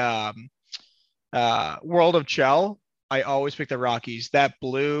my World of Chell, I always pick the Rockies. That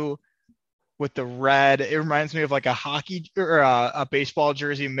blue with the red, it reminds me of like a hockey or a baseball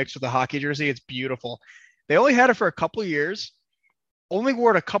jersey mixed with a hockey jersey. It's beautiful. They only had it for a couple of years. Only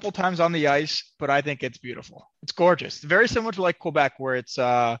wore it a couple times on the ice, but I think it's beautiful. It's gorgeous. It's very similar to like Quebec, where it's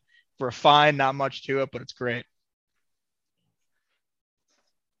refined, not much to it, but it's great.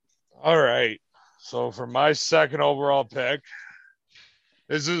 All right. So for my second overall pick,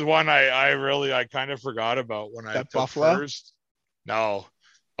 this is one I kind of forgot about when I That took Buffalo. first. No,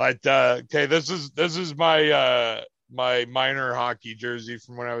 but okay, this is my minor hockey jersey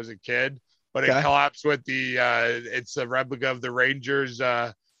from when I was a kid, but it Okay. collapsed with the it's a replica of the Rangers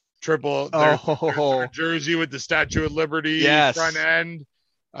triple their Oh, jersey with the Statue of Liberty front yes. end.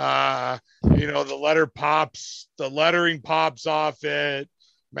 The lettering pops off it.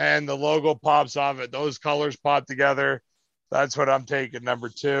 Man, the logo pops off it. Those colors pop together. That's what I'm taking, number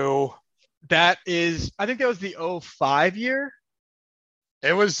two. That is, I think that was the '05 year.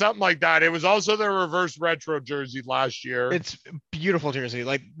 It was something like that. It was also the reverse retro jersey last year. It's beautiful jersey.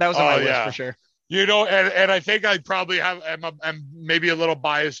 Like that was on Oh my list for yeah, sure. and I think I probably I'm maybe a little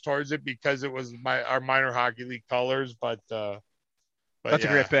biased towards it because it was our minor hockey league colors, but That's a yeah,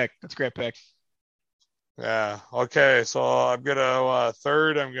 great pick. That's a great pick. yeah. Okay, so I'm gonna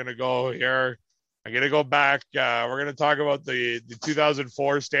third. I'm gonna go here. I'm gonna go back. We're gonna talk about the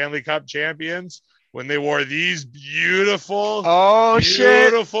 2004 Stanley Cup champions when they wore these Oh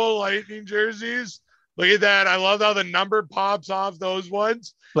shit. beautiful Lightning jerseys. Look at that. I love how the number pops off those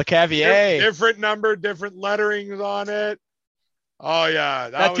ones. LeCavier. Different number, different letterings on it. Oh yeah,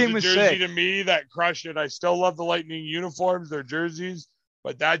 that That was team a was jersey sick. to me that crushed it. I still love the Lightning uniforms, their jerseys,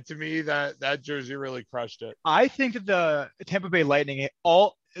 but that to me that jersey really crushed it. I think that the Tampa Bay Lightning,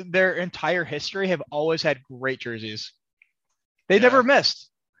 all their entire history, have always had great jerseys. They never Yeah. missed.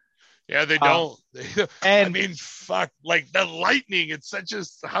 Yeah, they Um, don't. I and mean, fuck, like the Lightning, it's such a,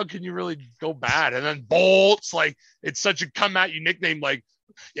 how can you really go bad? And then Bolts, like, it's such a come at you nickname, like,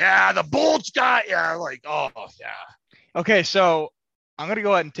 yeah, the Bolts got yeah, like, oh, yeah. okay, so I'm gonna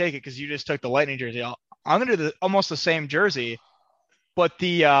go ahead and take it because you just took the Lightning jersey. I'm gonna do almost the same jersey, but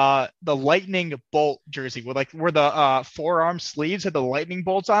the Lightning bolt jersey with like where the forearm sleeves had the lightning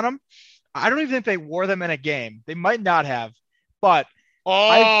bolts on them. I don't even think they wore them in a game. They might not have, but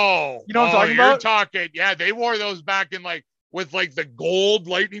I you know what I'm talking You're about? talking. Yeah, they wore those back in like with like the gold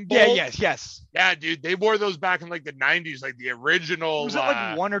lightning Yeah, bolt. yes. Yeah, dude, they wore those back in like the 90s, like the original. Was it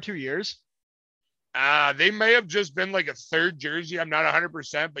like 1 or 2 years? They may have just been like a third jersey. I'm not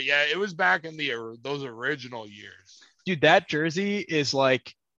 100%, but yeah, it was back in those original years. Dude, that jersey is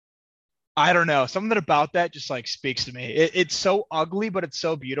like I don't know. Something about that just like speaks to me. It's so ugly, but it's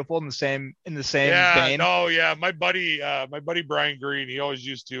so beautiful in the same Yeah, vein. no, yeah, my buddy Brian Green, he always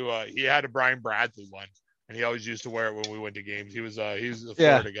used to. He had a Brian Bradley one, and he always used to wear it when we went to games. He was a Yeah.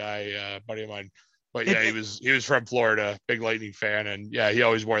 Florida guy, buddy of mine. But It, yeah, it, he was from Florida, big Lightning fan, and yeah, he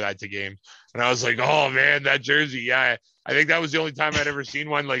always wore that to games. And I was like, oh man, that jersey, yeah. I think that was the only time I'd ever seen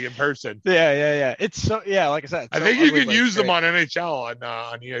one like in person. yeah. It's so yeah, like I said, it's I so think you ugly, can but it's use them great. on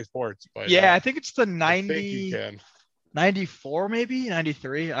NHL on EA Sports, but Yeah, I think it's the I think you 90, can. 94, maybe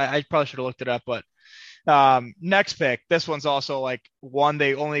 93. I probably should have looked it up, but next pick. This one's also like one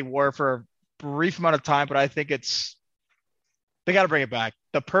they only wore for a brief amount of time, but I think they got to bring it back.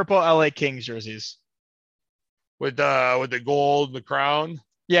 The purple LA Kings jerseys. With the gold, the crown.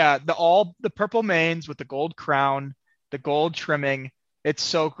 Yeah, the purple mains with the gold crown, the gold trimming. It's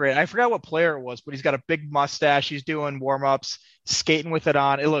so great. I forgot what player it was, but he's got a big mustache. He's doing warm-ups, skating with it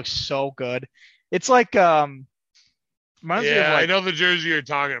on. It looks so good. It's like reminds me of Yeah, I like know the jersey you're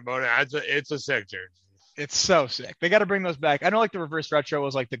talking about. It's a sick jersey. it's so sick. They got to bring those back. I know like the reverse retro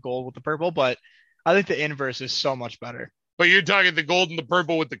was like the gold with the purple, but I think the inverse is so much better. But you're talking the gold and the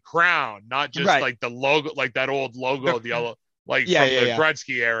purple with the crown, not just Right. like the logo, like that old logo, the yellow, like Yeah, from yeah, the yeah.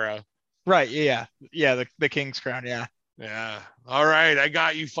 Gretzky era. Right. Yeah. The King's crown. Yeah. Yeah. All right, I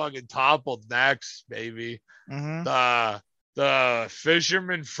got you fucking toppled next, baby. Mm-hmm. The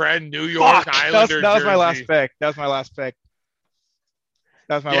Fisherman Friend New York Fuck. Islander That was my last jersey. pick. That was my last pick.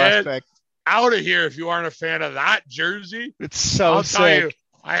 That was my last Get pick. out of here if you aren't a fan of that jersey. It's so I'll tell you, sick.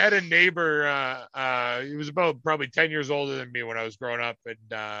 I had a neighbor. He was about probably 10 years older than me when I was growing up,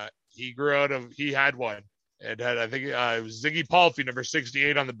 and he had one. It had, I think, it was Ziggy Palfy, number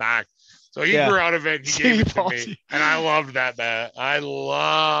 68 on the back. So he Yeah. grew out of it. And he gave it Ziggy to me, Palfy. and I loved that. I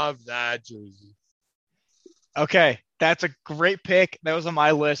love that jersey. Okay. That's a great pick. That was on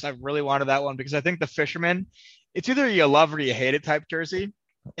my list. I really wanted that one because I think the Fisherman, it's either you love or you hate it type jersey.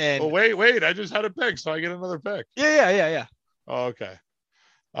 And Oh wait! I just had a pick, so I get another pick. yeah. Oh, okay.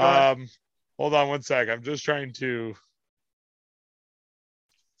 Go ahead. Hold on one sec. I'm just trying to.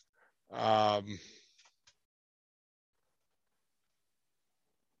 Um,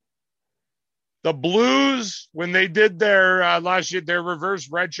 the Blues when they did their last year, their reverse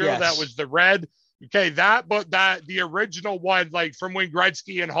retro, Yes. that was the red. Okay, but the original one, like from when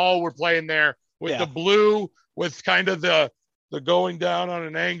Gretzky and Hall were playing there with Yeah. the blue, with kind of the The going down on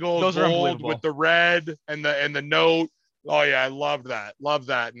an angle, Those are gold unbelievable. with the red and the note. Oh yeah, I love that. Love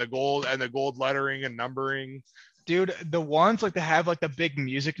that. And the gold lettering and numbering. Dude, the ones like that have like the big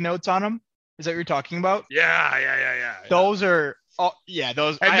music notes on them. Is that what you're talking about? Yeah. Those are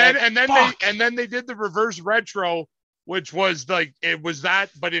those. And then they did the reverse retro, which was like it was that,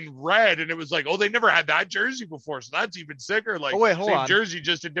 but in red, and it was like, oh, they never had that jersey before, so that's even sicker. Like, wait, hold same on. jersey,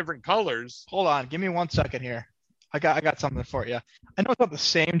 just in different colors. Hold on, give me 1 second here. I got something for you. I know it's not the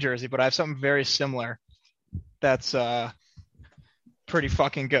same jersey, but I have something very similar. That's pretty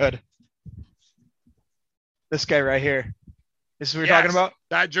fucking good. This guy right here. This is what you're talking about?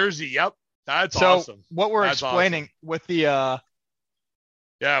 That jersey, yep. That's so awesome. What we're explaining with the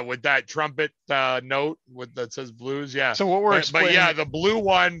with that trumpet note that says blues, yeah. So what we're explaining, but yeah, the blue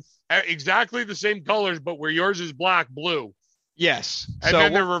one, exactly the same colors, but where yours is black, blue. Yes. And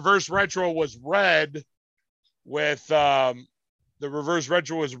then the reverse retro was red with the reverse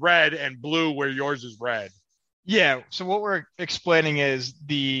retro was red and blue where yours is red. Yeah. So what we're explaining is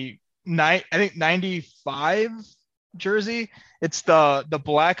the 95 jersey. It's the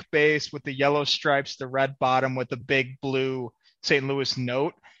black base with the yellow stripes, the red bottom with the big blue St. Louis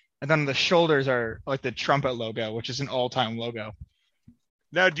note. And then the shoulders are like the trumpet logo, which is an all-time logo.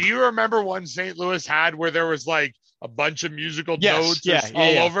 Now, do you remember one St. Louis had where there was like a bunch of musical notes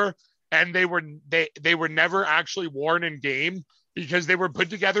all over, and they were never actually worn in game because they were put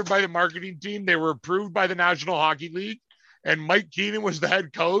together by the marketing team. They were approved by the National Hockey League, and Mike Keenan was the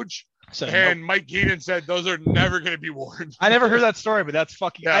head coach. Mike Keenan said those are never going to be worn. I never heard that story, but that's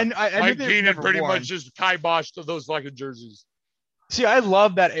fucking. Yeah. Mike Keenan pretty much just kiboshed those fucking jerseys. See, I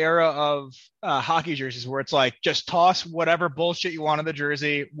love that era of hockey jerseys where it's like, just toss whatever bullshit you want on the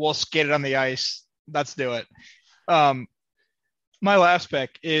jersey. We'll skate it on the ice. Let's do it. My last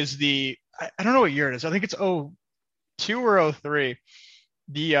pick is I don't know what year it is. I think it's 02 or 03.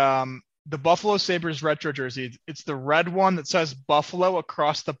 The Buffalo Sabres retro jersey. It's the red one that says Buffalo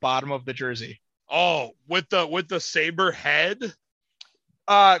across the bottom of the jersey. Oh, with the Sabre head?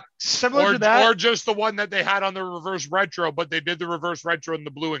 Similar to that, or just the one that they had on the reverse retro, but they did the reverse retro in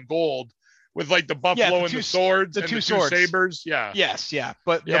the blue and gold with like the buffalo and the swords, the two sabers. Yeah. Yes. Yeah.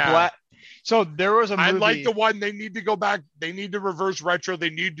 But the black. So there was a movie. I like the one. They need to go back. They need to reverse retro.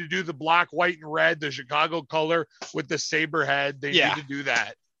 They need to do the black, white, and red, the Chicago color with the saber head. They need to do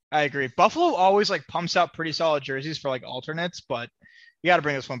that. I agree. Buffalo always like pumps out pretty solid jerseys for like alternates, but you got to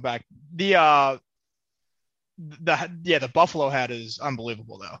bring this one back. The Buffalo hat is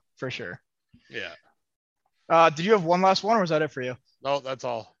unbelievable though, for sure. Yeah. Did you have one last one, or was that it for you? No, that's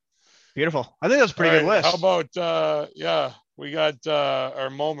all. Beautiful. I think that was a pretty good list. How about we got our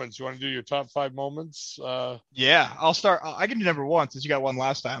moments. You want to do your top 5 moments? Yeah, I'll start. I can do number 1 since you got one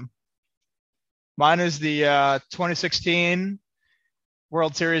last time. Mine is the 2016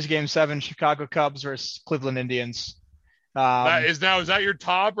 World Series Game 7 Chicago Cubs versus Cleveland Indians. Is that your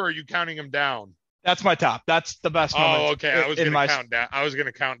top, or are you counting them down? That's my top. That's the best moment. Oh, okay. I was going to count down. I was going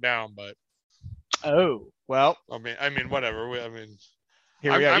to count down, but. Oh, well. I mean, whatever.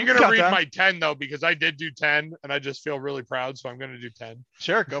 Here we I'm going to read my 10 though, because I did do 10 and I just feel really proud. So I'm going to do 10.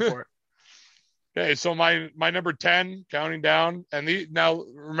 Sure. Go for it. Okay. So my number 10, counting down. And now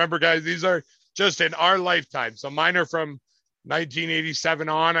remember guys, these are just in our lifetime. So mine are from 1987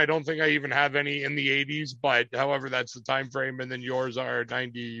 on. I don't think I even have any in the 80s, but however, that's the time frame. And then yours are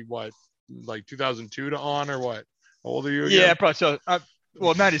like 2002 to on, or what? How old are you again? Yeah, probably so.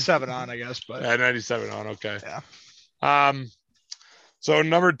 97 on, I guess, but 97 on. Okay. Yeah. So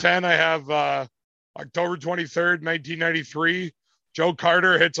number 10, I have October 23rd, 1993. Joe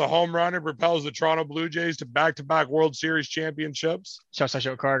Carter hits a home run and propels the Toronto Blue Jays to back-to-back World Series championships. Shouts out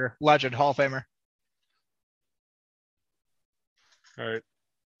Joe Carter, legend, Hall of Famer. All right.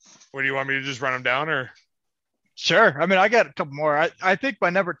 What do you want me to just run them down, or? Sure. I mean, I got a couple more. I think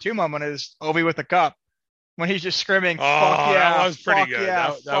my number 2 moment is Ovi with the cup when he's just screaming. Oh, fuck yeah, that was pretty good.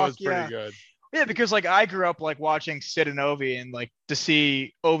 Yeah, that was pretty good. Yeah, because like I grew up like watching Sid and Ovi, and like to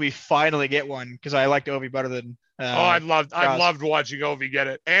see Ovi finally get one, because I liked Ovi better than. I loved watching Ovi get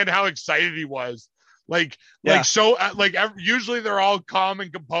it, and how excited he was. Usually they're all calm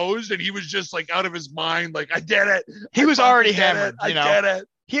and composed, and he was just like out of his mind. Like, I did it. He was already hammered. I get it.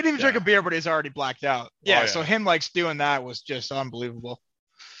 He didn't even drink a beer, but he's already blacked out. Yeah. So him like doing that was just unbelievable.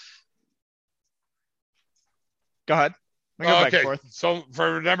 Go ahead. Okay. So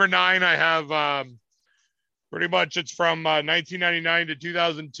for number 9, I have pretty much it's from 1999 to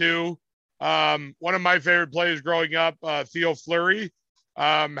 2002. One of my favorite players growing up, Theo Fleury,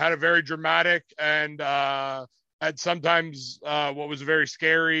 had a very dramatic and at sometimes what was a very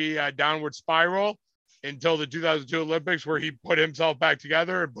scary downward spiral. until the 2002 Olympics, where he put himself back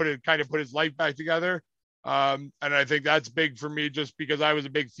together and put his life back together. And I think that's big for me, just because I was a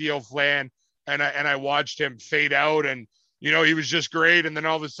big Theo fan, and I watched him fade out, and he was just great, and then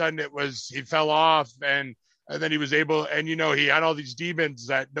all of a sudden he fell off, and then he was able, and he had all these demons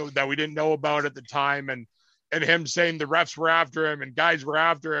that we didn't know about at the time, and him saying the refs were after him and guys were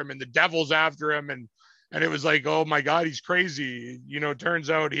after him and the devil's after him, and it was like, oh my God, he's crazy. Turns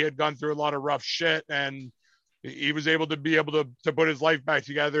out he had gone through a lot of rough shit, and he was able to put his life back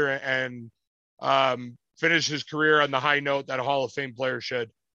together and finish his career on the high note that a Hall of Fame player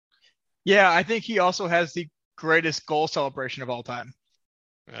should. Yeah, I think he also has the greatest goal celebration of all time.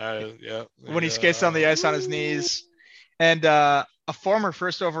 Yeah. When he skates on the ice on his knees. And a former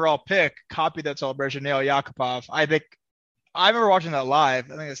first overall pick copied that celebration, Nail Yakupov. I remember watching that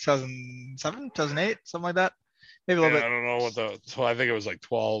live. I think it's 2007, 2008, something like that. Maybe a little bit. I don't know I think it was like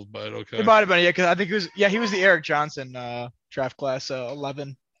 12, but okay. It might have been, because I think he was the Eric Johnson draft class, so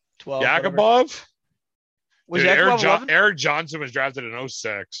 11, 12. Yakupov? Was Eric Johnson was drafted in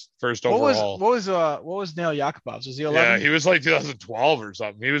 06, first overall. What was Nail Yakupov's? Was he 11? Yeah, he was like 2012 or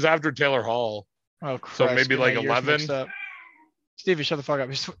something. He was after Taylor Hall. Oh, Christ. So maybe like 11. Stevie, shut the fuck up.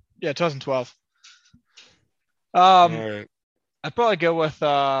 Yeah, 2012. All right. I'd probably go with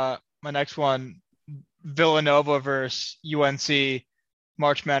my next one, Villanova versus UNC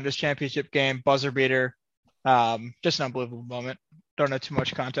March Madness championship game, buzzer beater. Just an unbelievable moment. Don't know too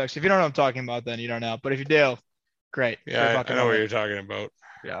much context. If you don't know what I'm talking about, then you don't know. But if you do, great. Yeah, I know what you're talking about.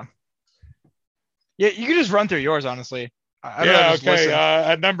 Yeah. Yeah, you can just run through yours, honestly. Okay.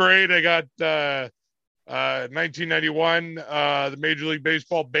 At number 8, I got 1991. The Major League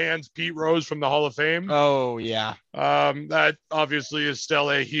Baseball bans Pete Rose from the Hall of Fame. Oh, yeah. That obviously is still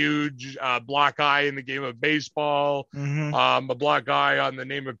a huge black eye in the game of baseball. Mm-hmm. A black eye on the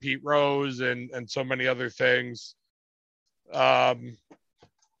name of Pete Rose and so many other things.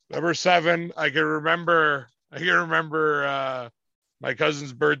 Number 7, I can remember my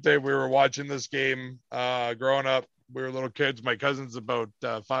cousin's birthday. We were watching this game growing up. We were little kids. My cousin's about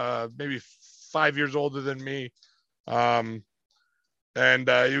maybe 5 years older than me. And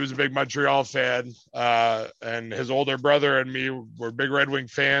he was a big Montreal fan. And his older brother and me were big Red Wing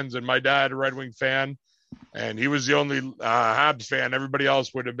fans, and my dad a Red Wing fan. And he was the only Habs fan. Everybody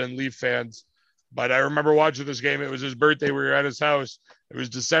else would have been Leaf fans. But I remember watching this game. It was his birthday. We were at his house. It was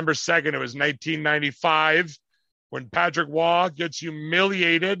December 2nd. It was 1995 when Patrick Waugh gets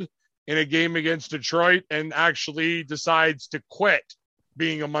humiliated in a game against Detroit and actually decides to quit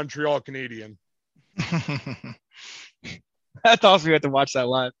being a Montreal Canadian. That's awesome. You have to watch that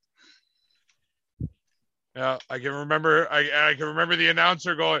live. Yeah, I can remember. I can remember the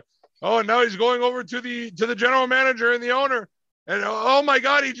announcer going, "Oh, and now he's going over to the general manager and the owner, and oh my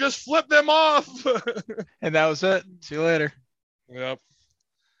God, he just flipped them off." And that was it. See you later. Yep.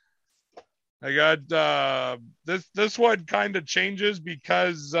 I got this one kind of changes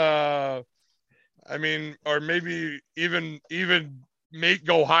because or maybe even make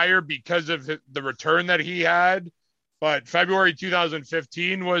go higher because of the return that he had. But February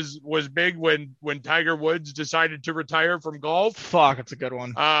 2015 was big when Tiger Woods decided to retire from golf. Fuck, it's a good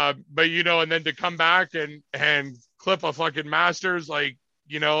one. But and then to come back and clip a fucking Masters like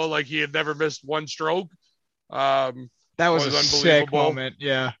he had never missed one stroke. That was a sick moment.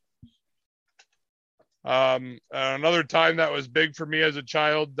 Yeah. Another time that was big for me as a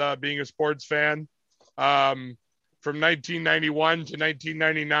child, being a sports fan, from 1991 to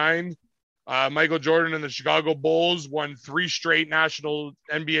 1999, Michael Jordan and the Chicago Bulls won 3 straight national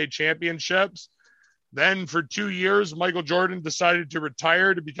NBA championships. Then for 2 years, Michael Jordan decided to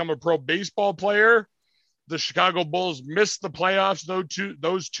retire to become a pro baseball player. The Chicago Bulls missed the playoffs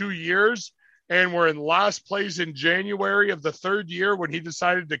those 2 years and were in last place in January of the 3rd year when he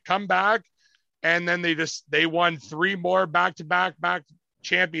decided to come back. And then they won 3 more back-to-back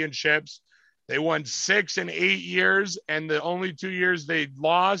championships. They won 6 and 8 years, and the only 2 years they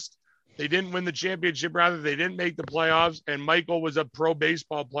lost, they didn't win the championship. Rather, they didn't make the playoffs. And Michael was a pro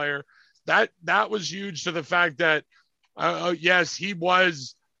baseball player. That was huge to the fact that, yes, he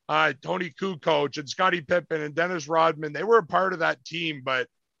was Tony Kukoc and Scottie Pippen and Dennis Rodman. They were a part of that team, but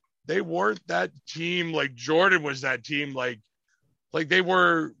they weren't that team like Jordan was that team. Like they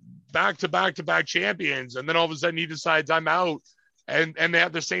were back-to-back champions, and then all of a sudden he decides I'm out, and they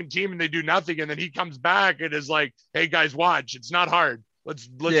have the same team and they do nothing, and then he comes back and is like, hey guys, watch, it's not hard, let's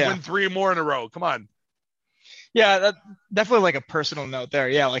win 3 more in a row, come on. Yeah, that definitely like a personal note there.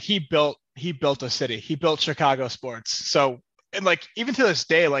 Yeah, like he built a city, he built Chicago sports. So, and like even to this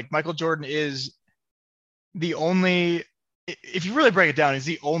day, like Michael Jordan is the only, if you really break it down, he's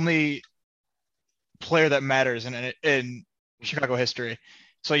the only player that matters in Chicago history.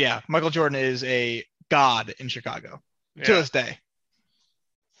 So yeah, Michael Jordan is a god in Chicago to this day.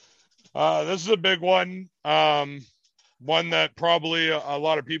 This is a big one. One that probably a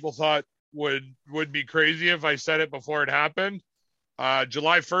lot of people thought would be crazy if I said it before it happened.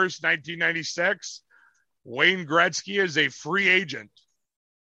 July 1st, 1996, Wayne Gretzky is a free agent.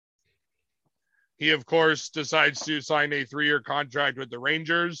 He, of course, decides to sign a 3-year contract with the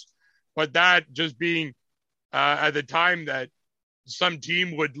Rangers, but that just being at the time that some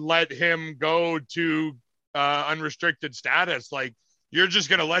team would let him go to unrestricted status. Like, you're just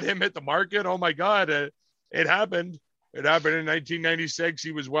going to let him hit the market? Oh, my God. It happened. It happened in 1996.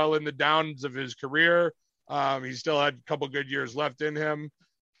 He was well in the downs of his career. He still had a couple good years left in him.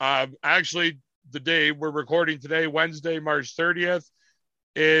 Actually, the day we're recording today, Wednesday, March 30th,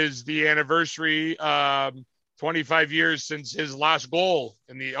 is the anniversary, 25 years since his last goal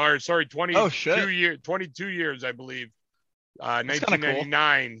in the, 22 years, I believe.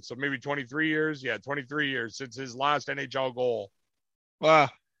 1999. Cool. So maybe 23 years. Yeah, 23 years since his last NHL goal. Wow.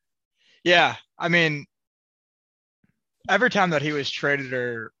 Yeah. I mean, every time that he was traded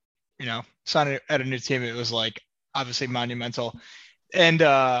or, signed at a new team, it was like obviously monumental. And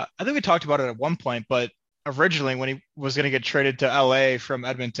I think we talked about it at one point, but originally when he was going to get traded to LA from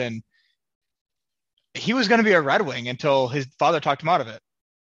Edmonton, he was going to be a Red Wing until his father talked him out of it.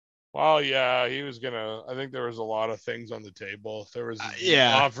 Well, yeah, he was going to, I think there was a lot of things on the table. There was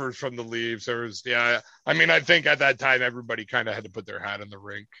offers from the Leafs. There was, I mean, I think at that time, everybody kind of had to put their hat in the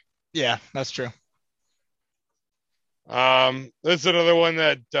rink. Yeah, that's true. This is another one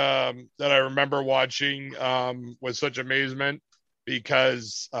that I remember watching with such amazement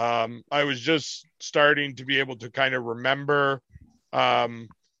because I was just starting to be able to kind of remember,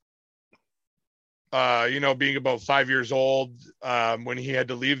 being about 5 years old when he had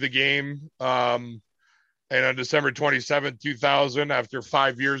to leave the game. And on December 27th, 2000, after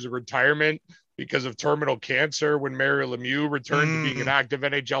 5 years of retirement because of terminal cancer, when Mario Lemieux returned to being an active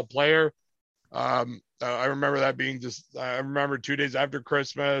NHL player. I remember that being I remember 2 days after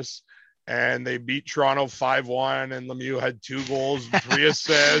Christmas, and they beat Toronto 5-1, and Lemieux had 2 goals and 3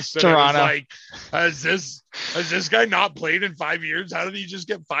 assists. And Toronto. It was like, has this guy not played in 5 years? How did he just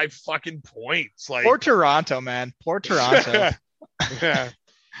get 5 fucking points? Like, poor Toronto, man. Poor Toronto. Yeah.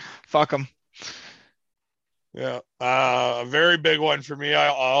 Fuck them. Yeah. A very big one for me.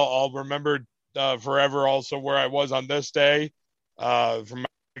 I'll remember forever also where I was on this day. From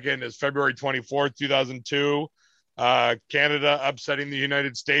again is February 24th, 2002. Canada upsetting the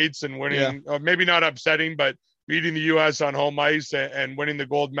United States and winning, maybe not upsetting, but beating the U.S. on home ice and winning the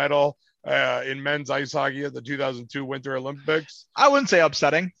gold medal in men's ice hockey at the 2002 Winter Olympics. I wouldn't say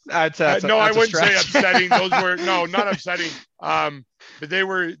upsetting. I wouldn't say upsetting. Those were not upsetting. But they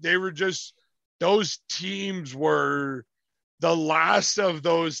were just, those teams were the last of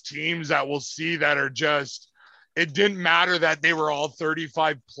those teams that we'll see that are just, it didn't matter that they were all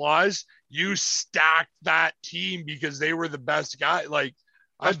 35 plus. You stacked that team because they were the best guy. Like,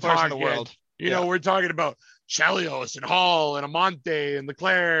 I'm talking, in the world. We're talking about Chelios and Hall and Amante and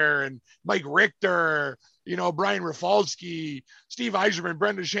Leclerc and Mike Richter, Brian Rafalski, Steve Yzerman,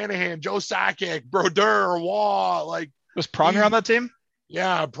 Brendan Shanahan, Joe Sakic, Brodeur, Waugh. Like, was Pronger on that team?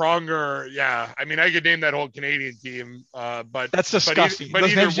 Yeah, Pronger. Yeah, I mean, I could name that whole Canadian team, but that's disgusting. But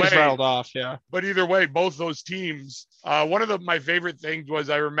those either names just rattled off. Yeah. But either way, both those teams. One of my favorite things was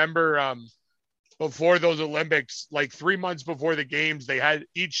I remember before those Olympics, like 3 months before the games,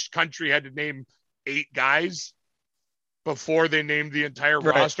 each country had to name 8 guys before they named the entire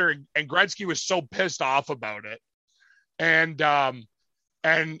roster, and Gretzky was so pissed off about it, and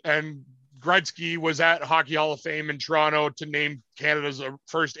Gretzky was at Hockey Hall of Fame in Toronto to name Canada's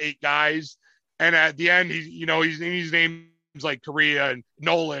first 8 guys. And at the end, he's names like Correa and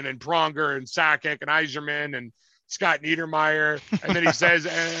Nolan and Pronger and Sakic and Yzerman and Scott Niedermayer. And then he says,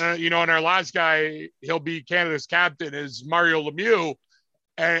 and our last guy, he'll be Canada's captain, is Mario Lemieux.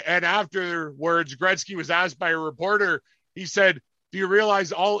 And afterwards, Gretzky was asked by a reporter, he said, do you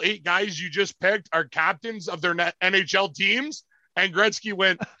realize all 8 guys you just picked are captains of their NHL teams? And Gretzky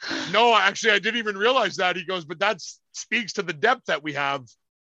went, no, actually, I didn't even realize that. He goes, but that speaks to the depth that we have.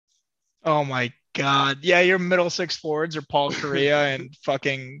 Oh, my God. Yeah, your middle 6 forwards are Paul Correa and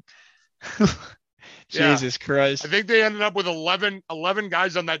fucking Jesus Christ. I think they ended up with 11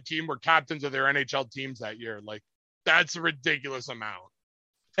 guys on that team were captains of their NHL teams that year. Like, that's a ridiculous amount.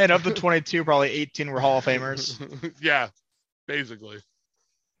 And of the 22, probably 18 were Hall of Famers. Yeah, basically.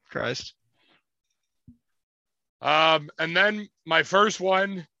 Christ. And then my first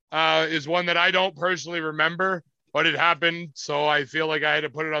one is one that I don't personally remember, but it happened, so I feel like I had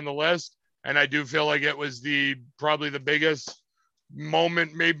to put it on the list. And I do feel like it was probably the biggest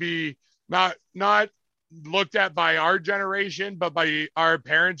moment, maybe not looked at by our generation, but by our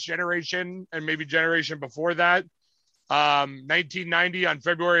parents' generation and maybe generation before that. 1990 on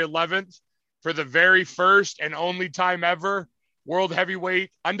February 11th, for the very first and only time ever,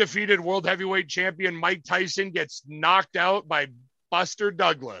 undefeated world heavyweight champion Mike Tyson gets knocked out by Buster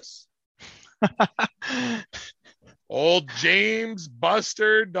Douglas. Old James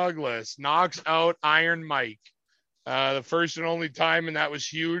Buster Douglas knocks out Iron Mike. The first and only time, and that was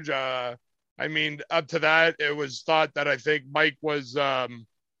huge. I mean, up to that, it was thought that I think Mike was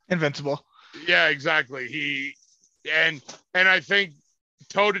invincible. Yeah, exactly. And I think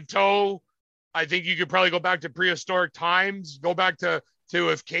toe to toe, I think you could probably go back to prehistoric times, go back to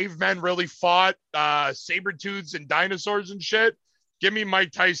if cavemen really fought saber-tooths and dinosaurs and shit. Give me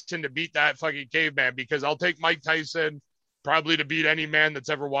Mike Tyson to beat that fucking caveman, because I'll take Mike Tyson probably to beat any man that's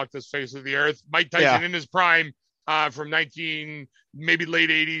ever walked this face of the earth. Mike Tyson in his prime from maybe late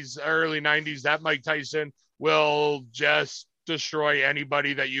 80s, early 90s, that Mike Tyson will just destroy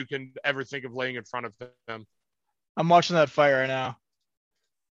anybody that you can ever think of laying in front of him. I'm watching that fight right now.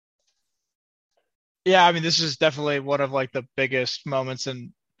 Yeah, I mean, this is definitely one of like the biggest moments.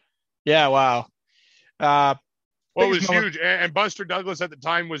 And yeah, wow. Well, it was huge. And Buster Douglas at the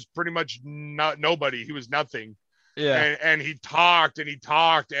time was pretty much nobody. He was nothing. Yeah. And he talked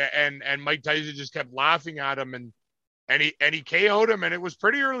and Mike Tyson just kept laughing at him and he KO'd him, and it was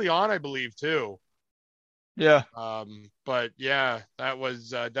pretty early on, I believe, too. Yeah. But yeah, that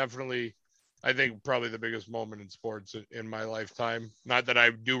was definitely, I think, probably the biggest moment in sports in my lifetime. Not that I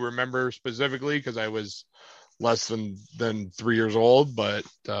do remember specifically, because I was less than 3 years old, but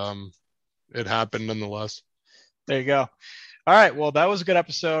it happened nonetheless. There you go. All right. Well, that was a good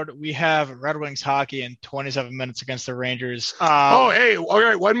episode. We have Red Wings hockey in 27 minutes against the Rangers. Hey, all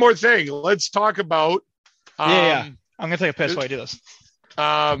right. One more thing. Let's talk about. Yeah. I'm going to take a piss while I do this.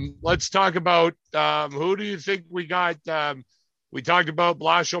 Let's talk about who do you think we got? We talked about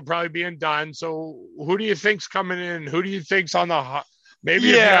Blashill probably being done. So who do you think's coming in? Who do you think's on the maybe?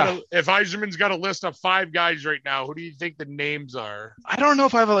 Yeah. If Yzerman's got a list of 5 guys right now, who do you think the names are? I don't know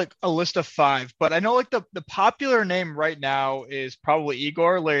if I have a list of 5, but I know like the popular name right now is probably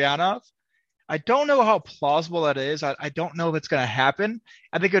Igor Larionov. I don't know how plausible that is. I don't know if it's going to happen.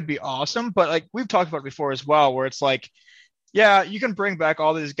 I think it would be awesome, but like we've talked about before as well, where it's like, yeah, you can bring back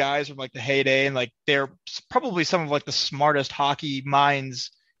all these guys from like the heyday, and like they're probably some of like the smartest hockey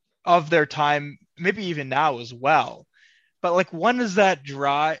minds of their time, maybe even now as well. But like, when does that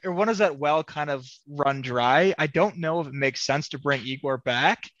dry, or when does that well kind of run dry? I don't know if it makes sense to bring Igor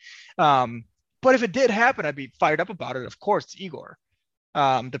back. But if it did happen, I'd be fired up about it. Of course, it's Igor,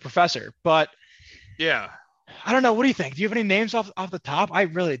 the professor. But yeah, I don't know. What do you think? Do you have any names off the top? I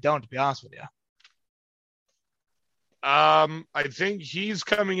really don't, to be honest with you. I think he's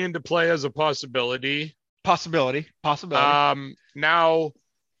coming into play as a possibility. Possibility. Now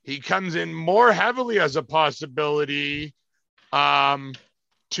he comes in more heavily as a possibility to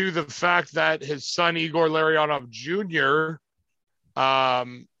the fact that his son Igor Larionov Jr.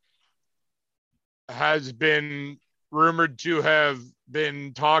 Has been rumored to have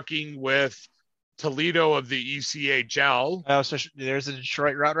been talking with Toledo of the ECHL. Oh, so there's a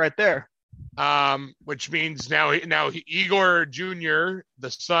Detroit route right there. Which means now Igor Jr.,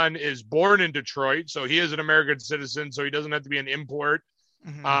 the son, is born in Detroit, so he is an American citizen, so he doesn't have to be an import.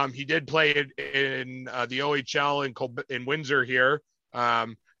 Mm-hmm. He did play in the OHL in Windsor here.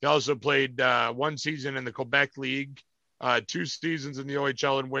 He also played 1 season in the Quebec League, 2 seasons in the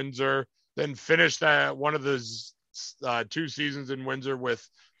OHL in Windsor, then finished one of those 2 seasons in Windsor with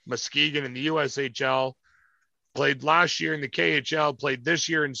Muskegon in the USHL. Played last year in the KHL, played this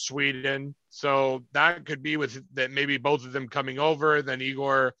year in Sweden. So that could be with that, maybe both of them coming over. Then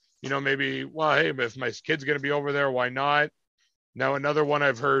Igor, maybe, well, hey, if my kid's going to be over there, why not? Now, another one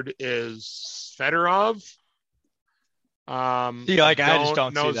I've heard is Fedorov. I just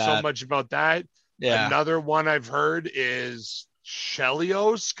don't know so much about that. Yeah. Another one I've heard is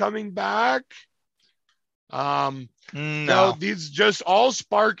Chelios coming back. No, these just all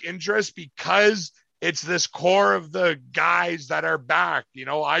spark interest because it's this core of the guys that are back.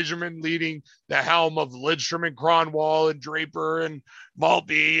 Yzerman leading the helm of Lidstrom and Kronwall and Draper and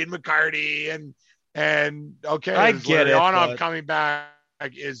Maltby and McCarty and okay, I get it. Larionov coming back,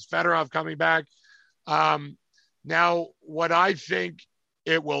 is Fedorov coming back. Now, what I think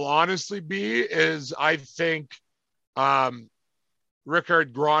it will honestly be is I think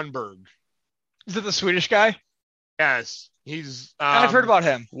Rickard Gronberg. Is it the Swedish guy? Yes. He's I've heard about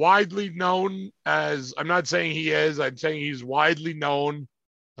him. Widely known as, I'm not saying he is, I'm saying he's widely known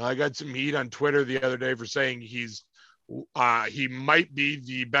I got some heat on Twitter the other day for saying he might be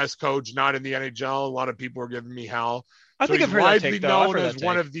the best coach not in the NHL. A lot of people are giving me hell. I So think he's I've heard that widely take, though. I've known heard as that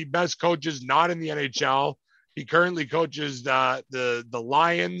one take. of the best coaches not in the NHL. He currently coaches the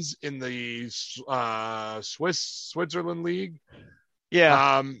Lions in the Switzerland League.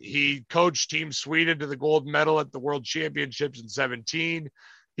 Yeah. He coached Team Sweden to the gold medal at the World Championships in 2017.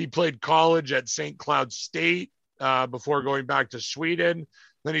 He played college at St. Cloud State before going back to Sweden.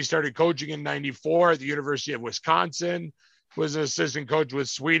 Then he started coaching in 94 at the University of Wisconsin, was an assistant coach with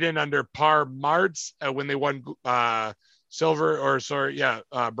Sweden under Per Martz when they won bronze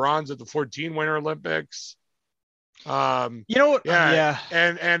at the 14 Winter Olympics. You know what? Yeah.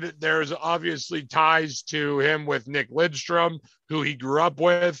 And there's obviously ties to him with Nick Lidstrom, who he grew up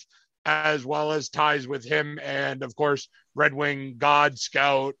with, as well as ties with him and, of course, Red Wing God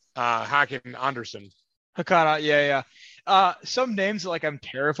Scout Hakan Andersson. Hakana, yeah. Some names that like I'm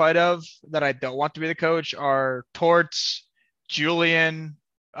terrified of that I don't want to be the coach are Torts, Julian,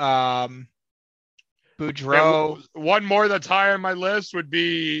 Boudreau. One more that's high on my list would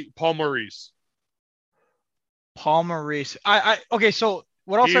be Paul Maurice. Paul Maurice. Okay, so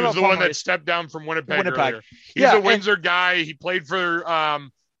what else? He was the one that stepped down from Winnipeg. Earlier. He's a Windsor guy. He played for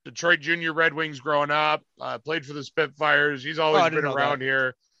Detroit Junior Red Wings growing up. Played for the Spitfires. He's always been around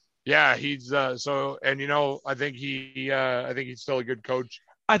here. Yeah, he's I think he's still a good coach.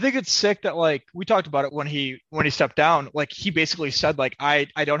 I think it's sick that like we talked about it when he stepped down. Like he basically said like I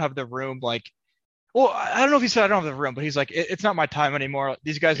don't have the room. Like, well, I don't know if he said I don't have the room, but he's like it's not my time anymore.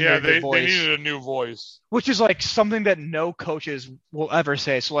 These guys need a new voice. They needed a new voice, which is like something that no coaches will ever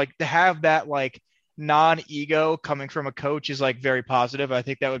say. So like to have that like non-ego coming from a coach is like very positive. I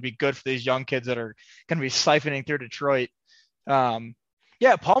think that would be good for these young kids that are going to be siphoning through Detroit.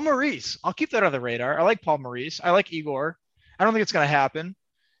 Yeah, Paul Maurice. I'll keep that on the radar. I like Paul Maurice. I like Igor. I don't think it's going to happen.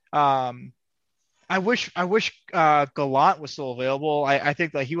 I wish Gallant was still available. I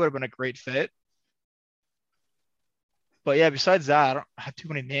think that he would have been a great fit. But yeah, besides that, I don't have too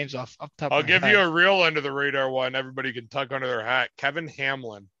many names off the top of my head. I'll give you a real under the radar one. Everybody can tuck under their hat. Kevin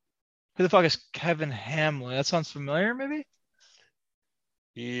Hamlin. Who the fuck is Kevin Hamlin? That sounds familiar, maybe?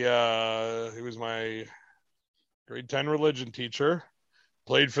 He was my grade 10 religion teacher.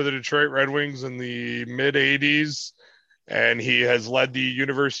 Played for the Detroit Red Wings in the mid 80s, and he has led the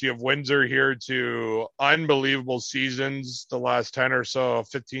University of Windsor here to unbelievable seasons the last 10 or so,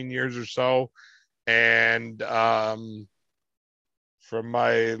 15 years or so. And from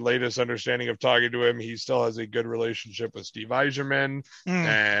my latest understanding of talking to him, he still has a good relationship with Steve Yzerman.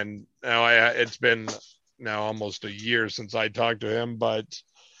 And now it's been now almost a year since I talked to him, but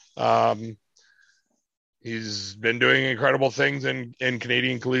he's been doing incredible things in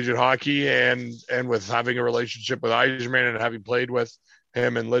Canadian collegiate hockey and with having a relationship with Yzerman and having played with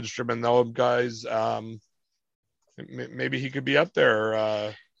him and Lidstrom and those guys. Maybe he could be up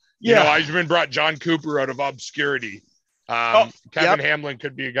there. Yzerman brought John Cooper out of obscurity. Kevin Hamlin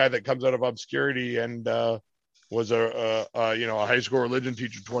could be a guy that comes out of obscurity and was a high school religion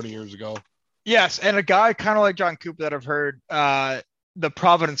teacher 20 years ago. Yes, and a guy kind of like John Cooper that I've heard, the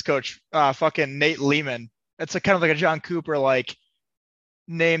Providence coach, fucking Nate Lehman. It's kind of like a John Cooper like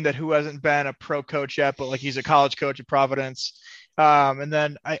name that who hasn't been a pro coach yet, but like he's a college coach at Providence. And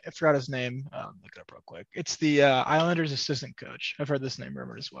then I forgot his name. Look it up real quick. It's the Islanders assistant coach. I've heard this name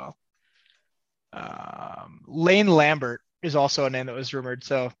rumored as well. Lane Lambert is also a name that was rumored.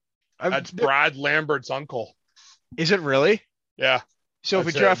 So that's Brad Lambert's uncle. Is it really? Yeah. So if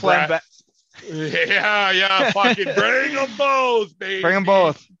we draft Lambert. Yeah. Fucking bring them both, baby. Bring them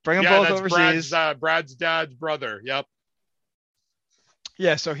both. Bring them both overseas. Brad's dad's brother. Yep.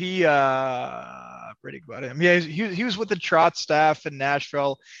 Yeah. So he, reading about him. Yeah. He was with the Trotz staff in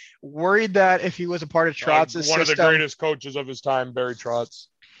Nashville. Worried that if he was a part of Trotz's one of the greatest coaches of his time, Barry Trotz.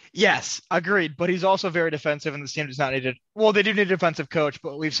 Yes, agreed. But he's also very defensive, and this team does not need it. Well, they do need a defensive coach,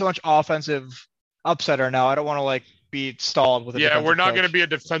 but we have so much offensive upsetter now. I don't want to be stalled with a we're not going to be a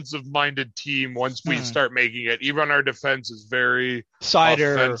defensive-minded team once we start making it. Even our defense is very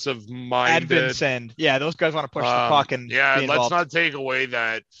offensive-minded. Edvinsson. Yeah, those guys want to push the puck and let's not take away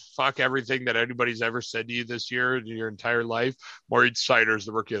that fuck everything that anybody's ever said to you this year in your entire life. Maurice Seider is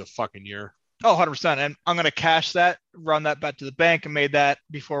the rookie of the fucking year. Oh, 100%. And I'm going to cash that, run that bet to the bank, and made that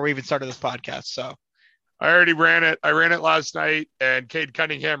before we even started this podcast. So I already ran it. I ran it last night, and Cade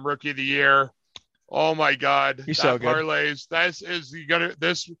Cunningham, rookie of the year. Oh my God. He's so good. Parlays.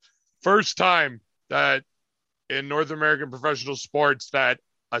 This first time that in North American professional sports that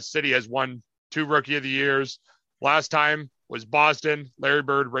a city has won 2 rookie of the years. Last time was Boston, Larry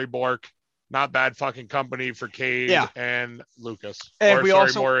Bird, Ray Bourque. not bad fucking company for Cade and Lucas. And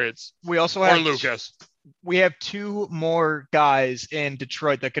Moritz. We also have Lucas. We have two more guys in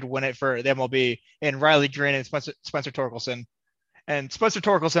Detroit that could win it for the MLB, and Riley Green and Spencer Torkelson. And Spencer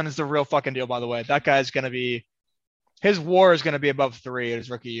Torkelson is the real fucking deal, by the way. That guy's going to be – his WAR is going to be above 3 in his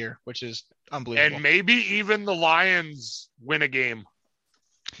rookie year, which is unbelievable. And maybe even the Lions win a game.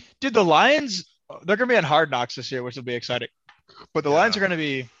 Dude, the Lions – they're going to be on Hard Knocks this year, which will be exciting. But the Lions are going to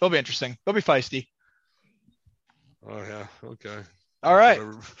be – they'll be interesting. They'll be feisty. Oh, yeah. Okay. All right.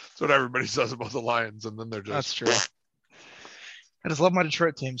 That's what everybody says about the Lions, and then they're just... That's true. I just love my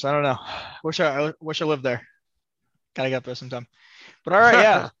Detroit teams. I don't know. Wish I lived there. Gotta get up there sometime. But all right,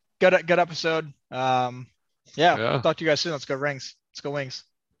 yeah. Good episode. Talk to you guys soon. Let's go Rings. Let's go Wings.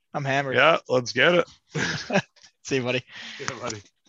 I'm hammered. Yeah, let's get it. See you, buddy. Yeah, buddy.